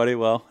right, everybody.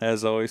 Well,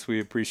 as always, we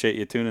appreciate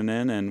you tuning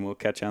in, and we'll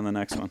catch you on the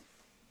next one.